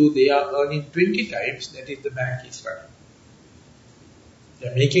mind you, they are earning 20 times, that is the bank is running. They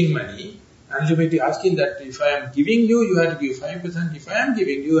are making money, and you may be asking that if I am giving you, you have to give 5%, if I am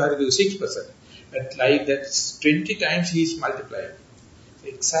giving you, you have to give 6%. But like that's 20 times he is multiplying.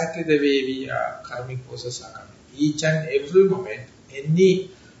 Exactly the way we are, karmic processes are coming. Each and every moment, any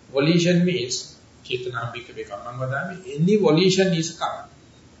volition means, any volition is karma.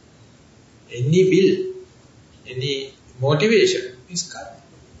 Any will, any motivation is karma.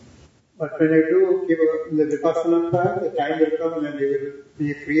 But when I do give the vipassana path, the time will come when you will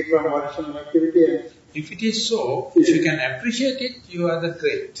be free from volitional activity. And if it is so, if you can appreciate it, you are the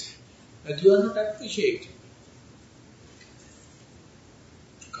great. But you are not appreciating.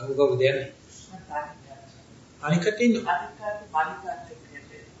 Kau there. Anikatino.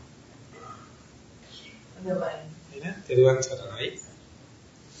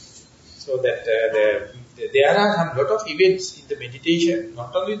 So that there are some lot of events in the meditation,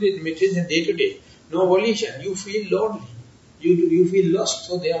 not only the meditation day to day, no volition, you feel lonely, you feel lost,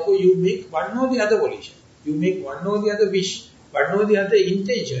 so therefore you make one or the other volition, you make one or the other wish, one or the other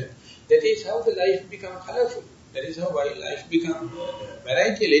intention. That is how the life becomes colorful, that is how life becomes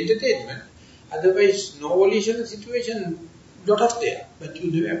varietal entertainment. Otherwise, no volition situation, lot of there, but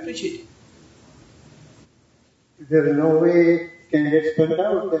you never appreciate it. There is no way can get spelled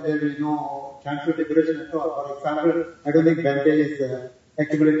out, then there will be no chance of liberation at all. For example, I don't think Bante is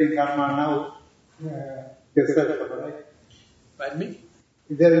accumulating karma now yourself, right? Pardon me?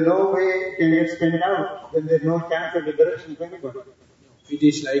 If there is no way it can get spelled out, then there is no chance of liberation for anybody. It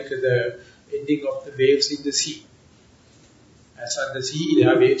is like the ending of the waves in the sea. As on the sea,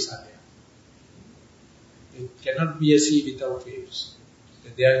 there are waves are there. It cannot be a sea without waves.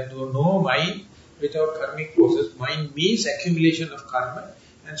 There is no mind without karmic process. Mind means accumulation of karma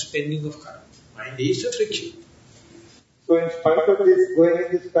and spending of karma. Mind is a friction. So in spite of this, going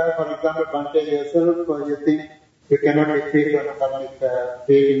in this path, for example, Bante yourself, or you think you cannot be free from karmic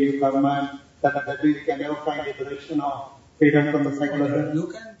creating new karma, and that means you can never find liberation or freedom from the cycle of death?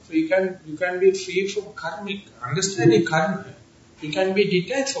 You can be free from karmic, understanding karma. You can be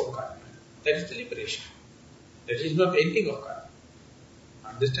detached from karma. That is the liberation. That is not ending of karma.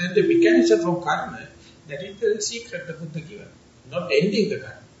 Understand the mechanism from karma, that is the secret the Buddha given, not ending the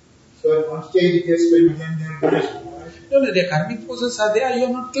karma. So at one stage it gets spent, then there is liberation. No, the karmic processes are there, you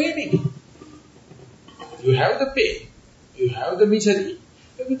are not claiming it. You have the pain, you have the misery,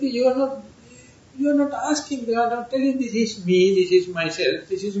 everything you are not asking, you are not telling this is me, this is myself,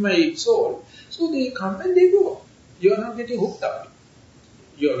 this is my soul. So they come and they go. You are not getting hooked up.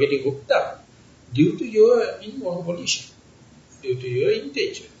 You are getting hooked up due to your volition, due to your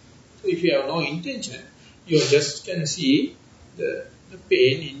intention. So if you have no intention, you just can see the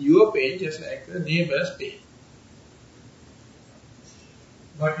pain in your pain just like the neighbor's pain.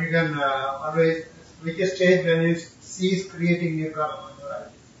 But you can always reach a stage when you cease creating new karma, right?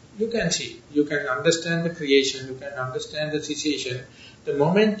 You can see, you can understand the creation, you can understand the cessation. The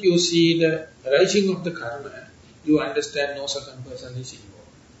moment you see the rising of the karma, you understand no second person is involved.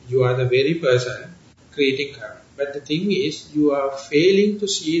 You are the very person creating karma. But the thing is, you are failing to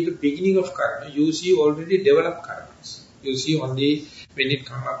see the beginning of karma. You see already developed karmas. You see only when it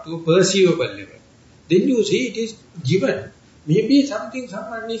comes up to a perceivable level. Then you see it is given. Maybe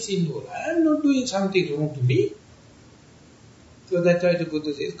someone is involved. I am not doing something wrong to me. So that's why the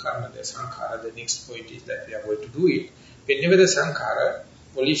Buddha says karma, the sankhara. The next point is that we are going to do it. Whenever the sankhara,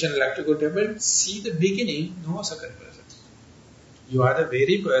 volition like to go to heaven, see the beginning, no second person. You are the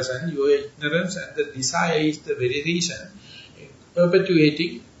very person, your ignorance and the desire is the very reason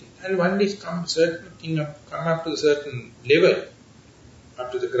perpetuating. And when this come up to a certain level,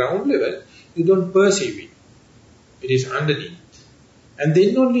 up to the ground level, you don't perceive it. It is underneath. And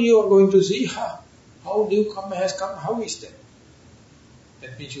then only you are going to see how new karma has come, how is that?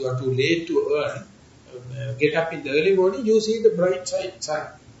 That means you are too late to earn. Get up in the early morning, you see the bright side, sun.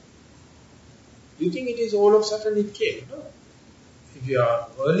 You think it is all of a sudden it came, no? If you are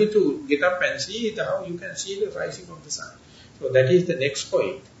early to get up and see it, how you can see the rising of the sun. So that is the next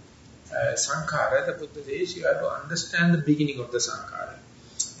point. Sankhara, the Buddha says, you have to understand the beginning of the sankhara.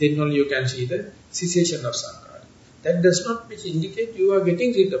 Then only you can see the cessation of sankhara. That does not indicate you are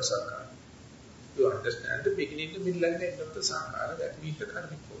getting rid of sankhara. You understand the beginning, the middle and the end of the sankhara, that means the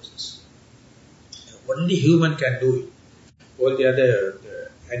karmic process. Only human can do it. All the other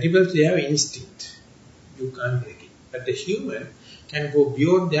animals, they have instinct. You can't break it. But the human can go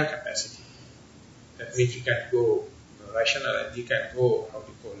beyond their capacity. That means you can go rational and you can go,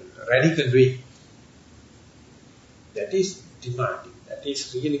 radical way. That is demanding. That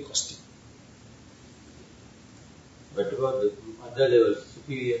is really costing. What about the other levels,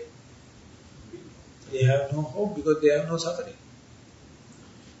 superior? They have no hope because they have no suffering.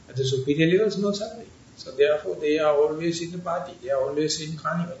 At the superior levels, no suffering. So therefore, they are always in the party. They are always in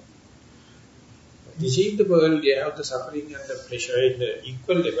carnival. This is the world, they have the suffering and the pleasure in the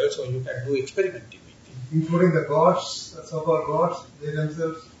equal level, so you can do experimenting with it. Including the gods, the so-called gods, they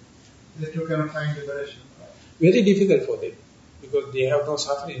themselves, they too cannot find liberation. Very difficult for them, because they have no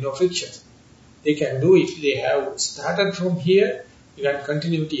suffering, no friction. They can do if they have started from here, and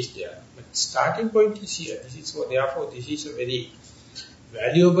continuity is there. But starting point is here. This is so, therefore, this is a very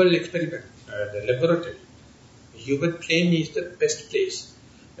valuable experiment, the laboratory. The human plane is the best place.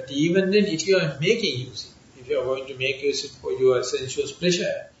 But even then, if you are making use, if you are going to make use for your sensuous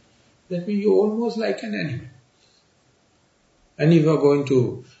pleasure, that means you are almost like an animal. And if you are going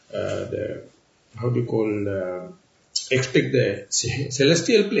to, expect the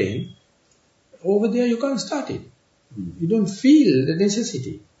celestial plane, over there you can't start it. You don't feel the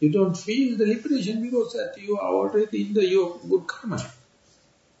necessity. You don't feel the liberation because that you are already in your good karma.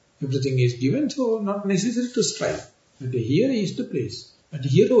 Everything is given, so not necessary to strive. But here is the place. But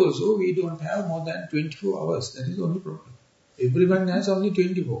here also we don't have more than 24 hours. That is the only problem. Everyone has only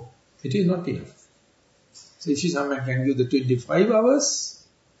 24. It is not enough. So if someone can give the 25 hours,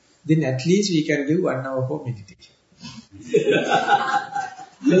 then at least we can give 1 hour for meditation.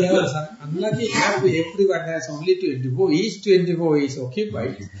 They are unlucky enough, everyone has only 24. Each 24 is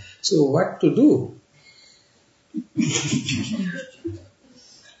occupied. So what to do?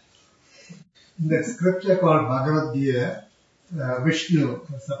 In the scripture called Bhagavad Gita, Vishnu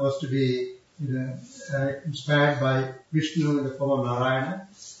was supposed to be inspired by Vishnu in the form of Narayana,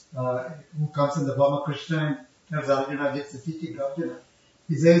 who comes in the form of Krishna and tells Arjuna, gives the teaching to Arjuna.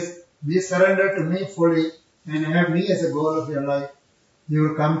 He says, be surrendered to me fully and have me as a goal of your life. You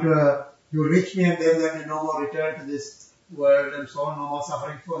will you will reach me and then there will be no more return to this world and so on, no more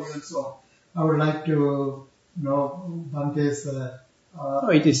suffering for you and so on. I would like to know Bhante's... no,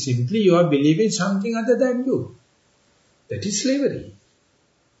 it is simply you are believing something other than you. That is slavery.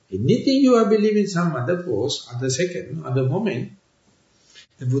 Anything you are believing some other pose, other second, other moment,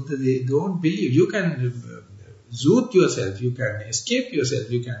 the Buddha, they don't believe. You can zoot yourself, you can escape yourself,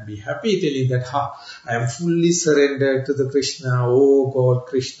 you can be happy telling that, I am fully surrendered to the Krishna, oh God,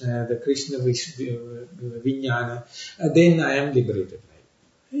 Krishna, the Krishna Vijnana, then I am liberated.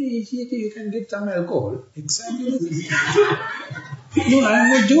 Hey, you can get some alcohol. Exactly the same. No, I am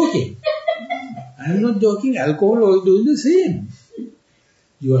not joking. I am not joking. Alcohol is doing the same.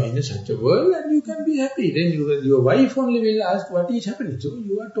 You are in such a world and you can be happy. Then your wife only will ask what is happening. So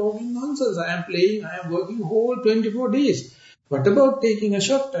you are talking nonsense. I am playing, I am working whole 24 days. What about taking a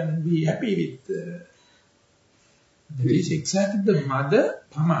shot and be happy with... That is exactly the mother,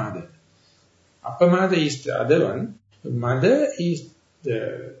 pamada. Apamada is the other one. Mother is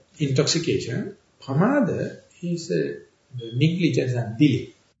the intoxication. Pamada is the negligence and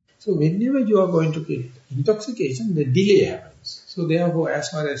delay. So whenever you are going to get intoxication, the delay happens. So therefore, as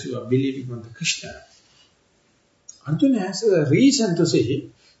far as you are believing on the Krishna, Arjuna has a reason to say,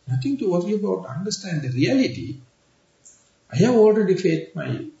 nothing to worry about, understand the reality. I have already put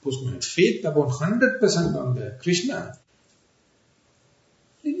my faith upon 100% on the Krishna.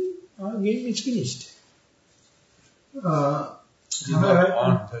 Then our game is finished. Am I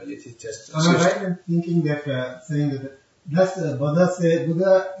right in thinking that, saying that, does Buddha say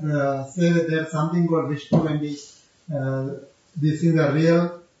that there is something called Vishnu and these things are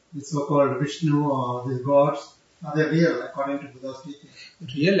real, the so-called Vishnu or these gods, are they real according to Buddha's teaching?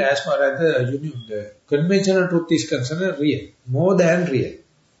 Real as far as the conventional truth is concerned, real, more than real.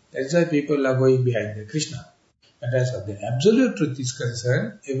 That's why people are going behind the Krishna. But as far as the absolute truth is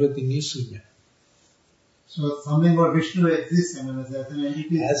concerned, everything is Sunya. So something called Vishnu exists, I mean, as an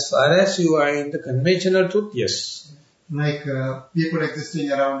entity? As far as you are in the conventional truth, yes. Like people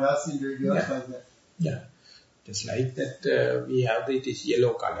existing around us, individuals like that. Yeah. Just like that we have it is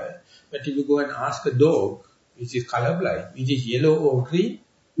yellow color. But if you go and ask a dog, which is colorblind, which is yellow or green,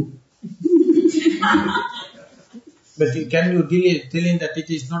 but can you tell him that it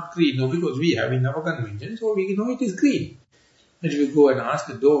is not green? No, because we have in our convention, so we know it is green. But if you go and ask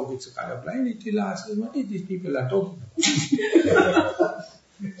the dog, it's colorblind, it will ask you, what is these people are talking about?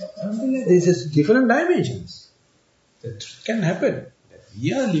 Something like this is different dimensions. That can happen.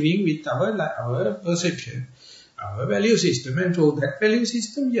 We are living with our perception, our value system, and through that value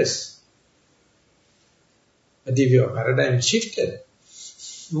system, yes. But if your paradigm shifted,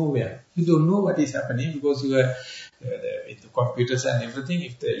 nowhere. You don't know what is happening because you are with the computers and everything.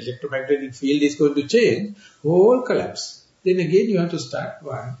 If the electromagnetic field is going to change, whole collapse. Then again you have to start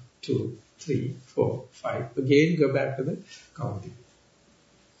 1, 2, 3, 4, 5. Again go back to the counting.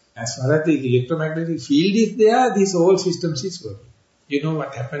 As far as the electromagnetic field is there, this whole system is working. You know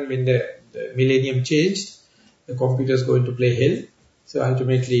what happened when the millennium changed? The computer is going to play hell. So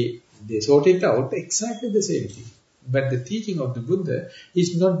ultimately they sort it out, exactly the same thing. But the teaching of the Buddha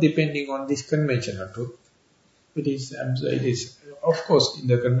is not depending on this conventional truth. It is, of course, in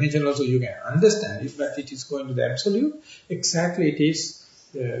the convention also you can understand it, but it is going to the absolute. Exactly it is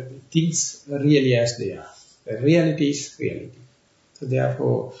things really as they are. The reality is reality. So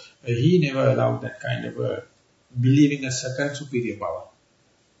therefore, he never allowed that kind of believing a certain superior power.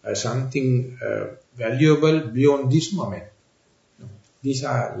 Something valuable beyond this moment. No. These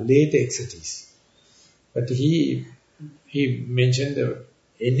are later exegesis. But he mentioned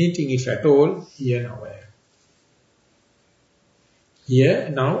anything, if at all, here now I am. Here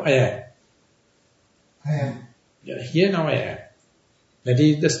now I am. I am. Yeah, here now I am. That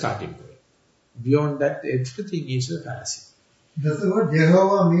is the starting point. Beyond that, everything is a fallacy. Does the word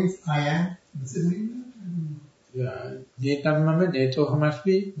Jehovah means I am? Does it mean that? Yeah, Netammama Neto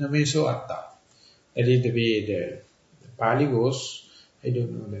Hamasvi Nameso Atta. That is the way the Pali goes. I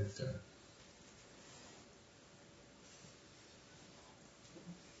don't know that.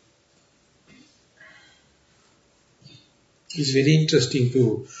 It's very interesting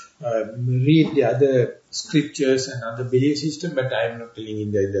to read the other scriptures and other belief system, but I am not telling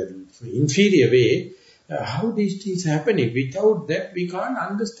in the inferior way how these things are happening. Without that, we can't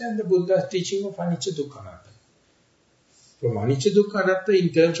understand the Buddha's teaching of Anicca Dukkha Anatta. From Anicca Dukkha Anatta, in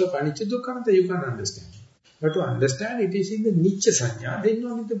terms of Anicca Dukkha Anatta, you can't understand. But to understand it is in the Nicca Sanya, then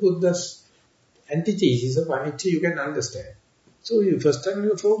only the Buddha's antithesis of Anicca you can understand. So you first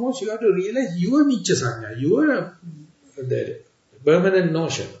and foremost, you have to realize your Nicca Sanya, your the permanent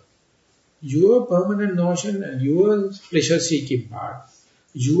notion. Your permanent notion and your pleasure-seeking part,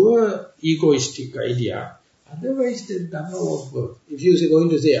 your egoistic idea, otherwise the Dhamma won't work. If you are going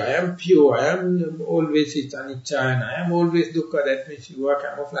to say, I am pure, I am always it's anicca and I am always dukkha, that means you are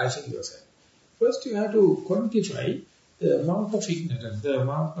camouflaging yourself. First you have to quantify the amount of ignorance, the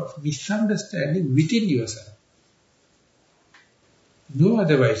amount of misunderstanding within yourself. No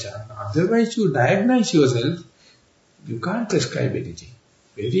otherwise. Otherwise you diagnose yourself, you can't prescribe anything.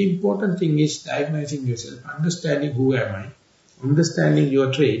 Very important thing is diagnosing yourself, understanding who am I, understanding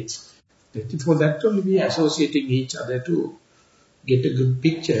your traits. For that only we are associating each other to get a good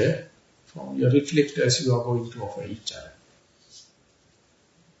picture from your reflectors you are going to offer each other.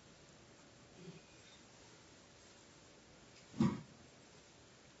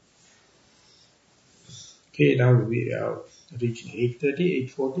 Okay, now we are reaching 8:30,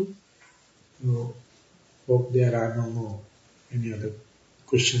 8:40. So, hope there are no more any other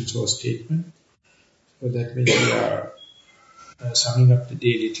questions or statement. So that means we are summing up the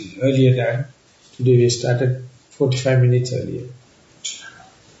day a little earlier than today. We started 45 minutes earlier.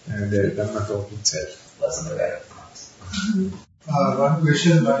 And the Dhamma talk itself wasn't there. One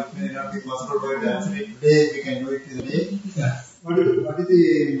question, but it may not be possible to answer it today. We can do it today. Yeah. What is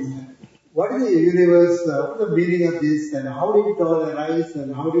the universe? What is the meaning of this? And how did it all arise?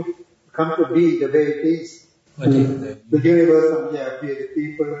 And how did it come to be the way it is? What is the universe, the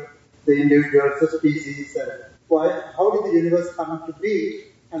people, the individuals, the species. How did the universe come to be?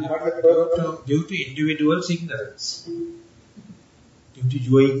 And what is the purpose? Due to individuals' ignorance. Due to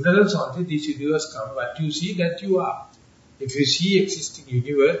your ignorance only this universe comes. What you see, that you are. If you see existing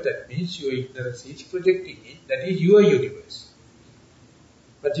universe, that means your ignorance is projecting it. That is your universe.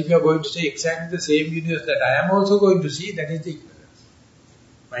 But if you are going to say exactly the same universe that I am also going to see, that is the ignorance.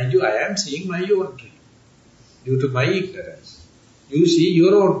 Mind you, I am seeing my own dream. Due to my ignorance. You see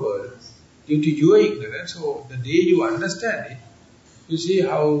your own world. Due to your ignorance, so the day you understand it, you see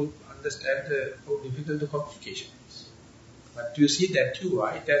how difficult the complication is. But you see that you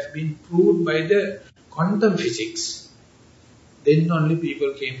are, it has been proved by the quantum physics. Then only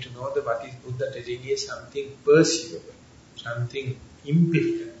people came to know that what is Buddha telling is something perceivable, something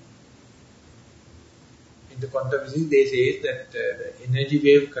empirical. In the quantum physics, they say that the energy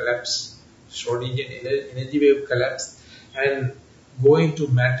wave collapse, Schrodinger energy wave collapse, and go into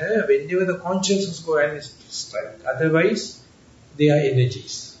matter whenever the consciousness go and strike. Otherwise, They are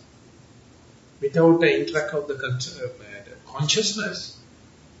energies. Without the interact of the consciousness,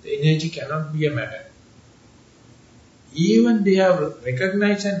 the energy cannot be a matter. Even they have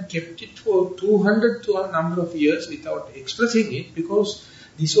recognized and kept it for 200 to a number of years without expressing it, because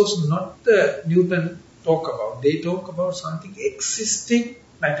this was not the Newton talk about. They talk about something existing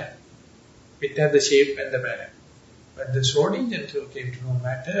matter, which has the shape and the manner. But the Schrodinger came to know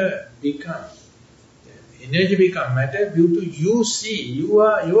matter become, energy become matter due to you see, you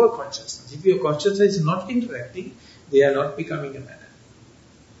are your consciousness. If your consciousness is not interacting, they are not becoming a matter.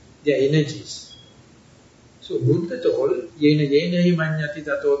 They are energies. So Buddha told, Yena yena hi manyati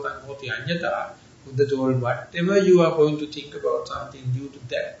tato tanhoti anyata. Buddha told, whatever you are going to think about something, due to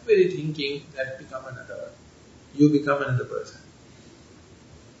that very thinking, that become another. You become another person.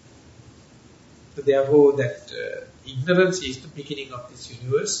 So therefore, that ignorance is the beginning of this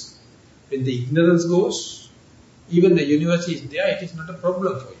universe. When the ignorance goes, even the universe is there, it is not a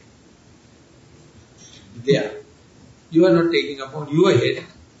problem for you. There. You are not taking upon your head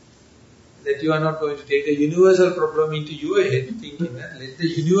that you are not going to take a universal problem into your head, thinking that let the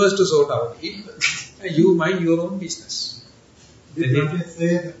universe to sort out it, you mind your own business. Did you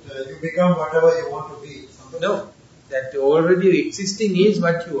say that you become whatever you want to be? No, that already existing is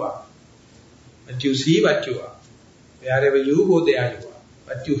what you are. But you see what you are. Wherever you go, there you are.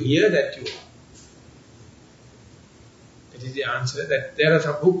 But you hear that you are. That is the answer. That there are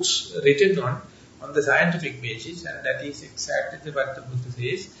some books written on the scientific basis, and that is exactly what the Buddha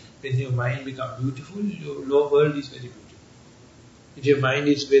says. When your mind becomes beautiful, your world is very beautiful. If your mind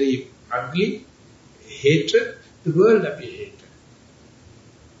is very ugly, hatred, the world appears hatred.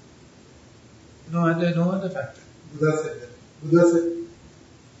 No other factor. Buddha said that. Buddha said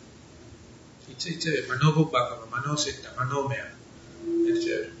it's a manobhupakama, manosetta, manomaya. It's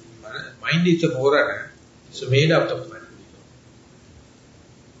a, mind is a morana. It's made out of mind.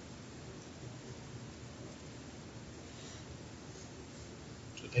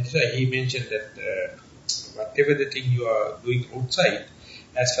 So that's why he mentioned that whatever the thing you are doing outside,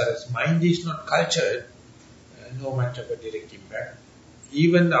 as far as mind is not cultured, no much of a direct impact.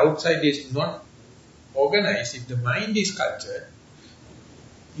 Even the outside is not organized, if the mind is cultured,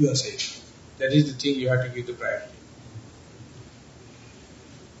 you are safe. That is the thing you have to give the priority.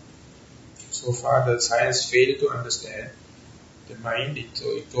 So far the science failed to understand the mind. It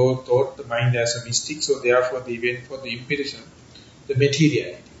thought the mind as a mystic, so therefore they went for the empiricism, the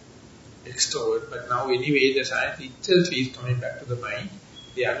materiality, extrovert. But now anyway the science itself is coming back to the mind.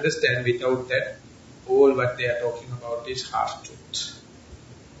 They understand without that, all what they are talking about is half-truth.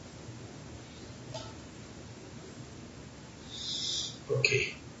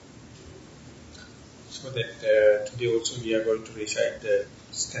 Okay. So that today also we are going to recite the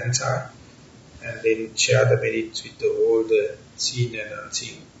stanza and then share the merits with all the seen and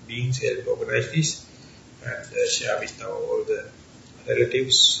unseen beings help organize this, and share with all the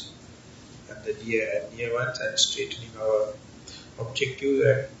relatives and the dear and near ones, and straightening our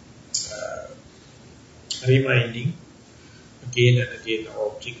objective and reminding again and again our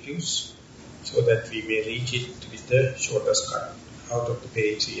objectives, so that we may reach it with the shortest cut out of the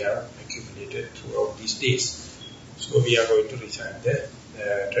merits we have accumulated throughout these days. So we are going to recite the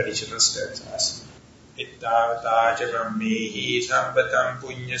traditional stanzas. Ittavata jagammehi sampatam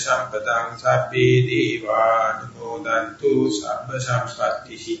punya sampatam sabbe deva numodantu sabba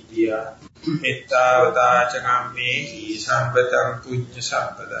samspatti siddhya. Ittavata jagammehi sampatam punya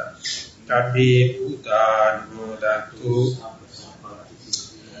sampatam sabbe bhuta numodantu.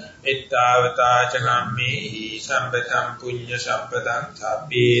 Ittavata jagammehi sampatam punya sampatam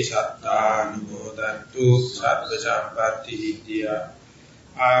sabbe satta numodantu sabba sampatti siddhya.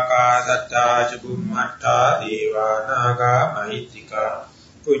 Akasatta cubummatta deva naga mahitika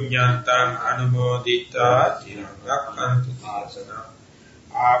punyantang anumoditta tirangakkantu sasana.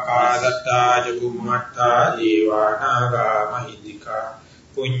 Akasatta cubummatta deva naga mahitika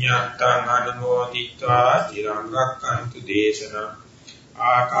punyantang anumoditta tirangakkantu desana.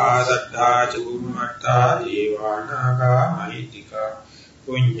 Akasatta cubummatta deva naga mahitika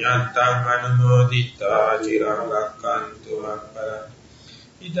punyantang anumoditta tirangakkantu akparam.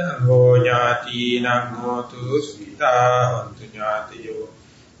 Idang ho nyati nang hotu sukita hontu nyati yo.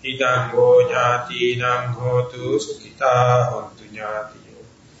 Idang ho nyati nang hotu sukita hontu nyati yo.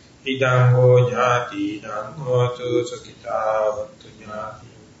 Idang ho nyati nang hotu sukita hontu nyati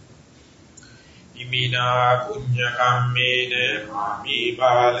yo. Imina punya kammene mami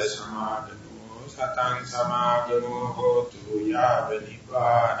bala samadano satang samagamo hotu yava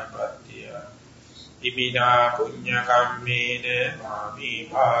nibbana pattiya. Imina punya kammene mami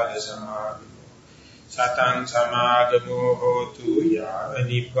bhala samagamo Satang samagamo hotu ya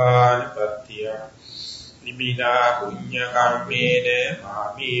nibbānapattiya Nibina punya kammene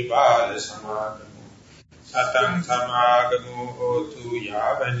mami bala samagamo Satang samagamo hotu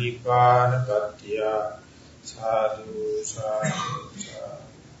ya nibbānapattiya Sadhu sadhu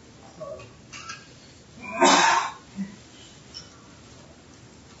sadhu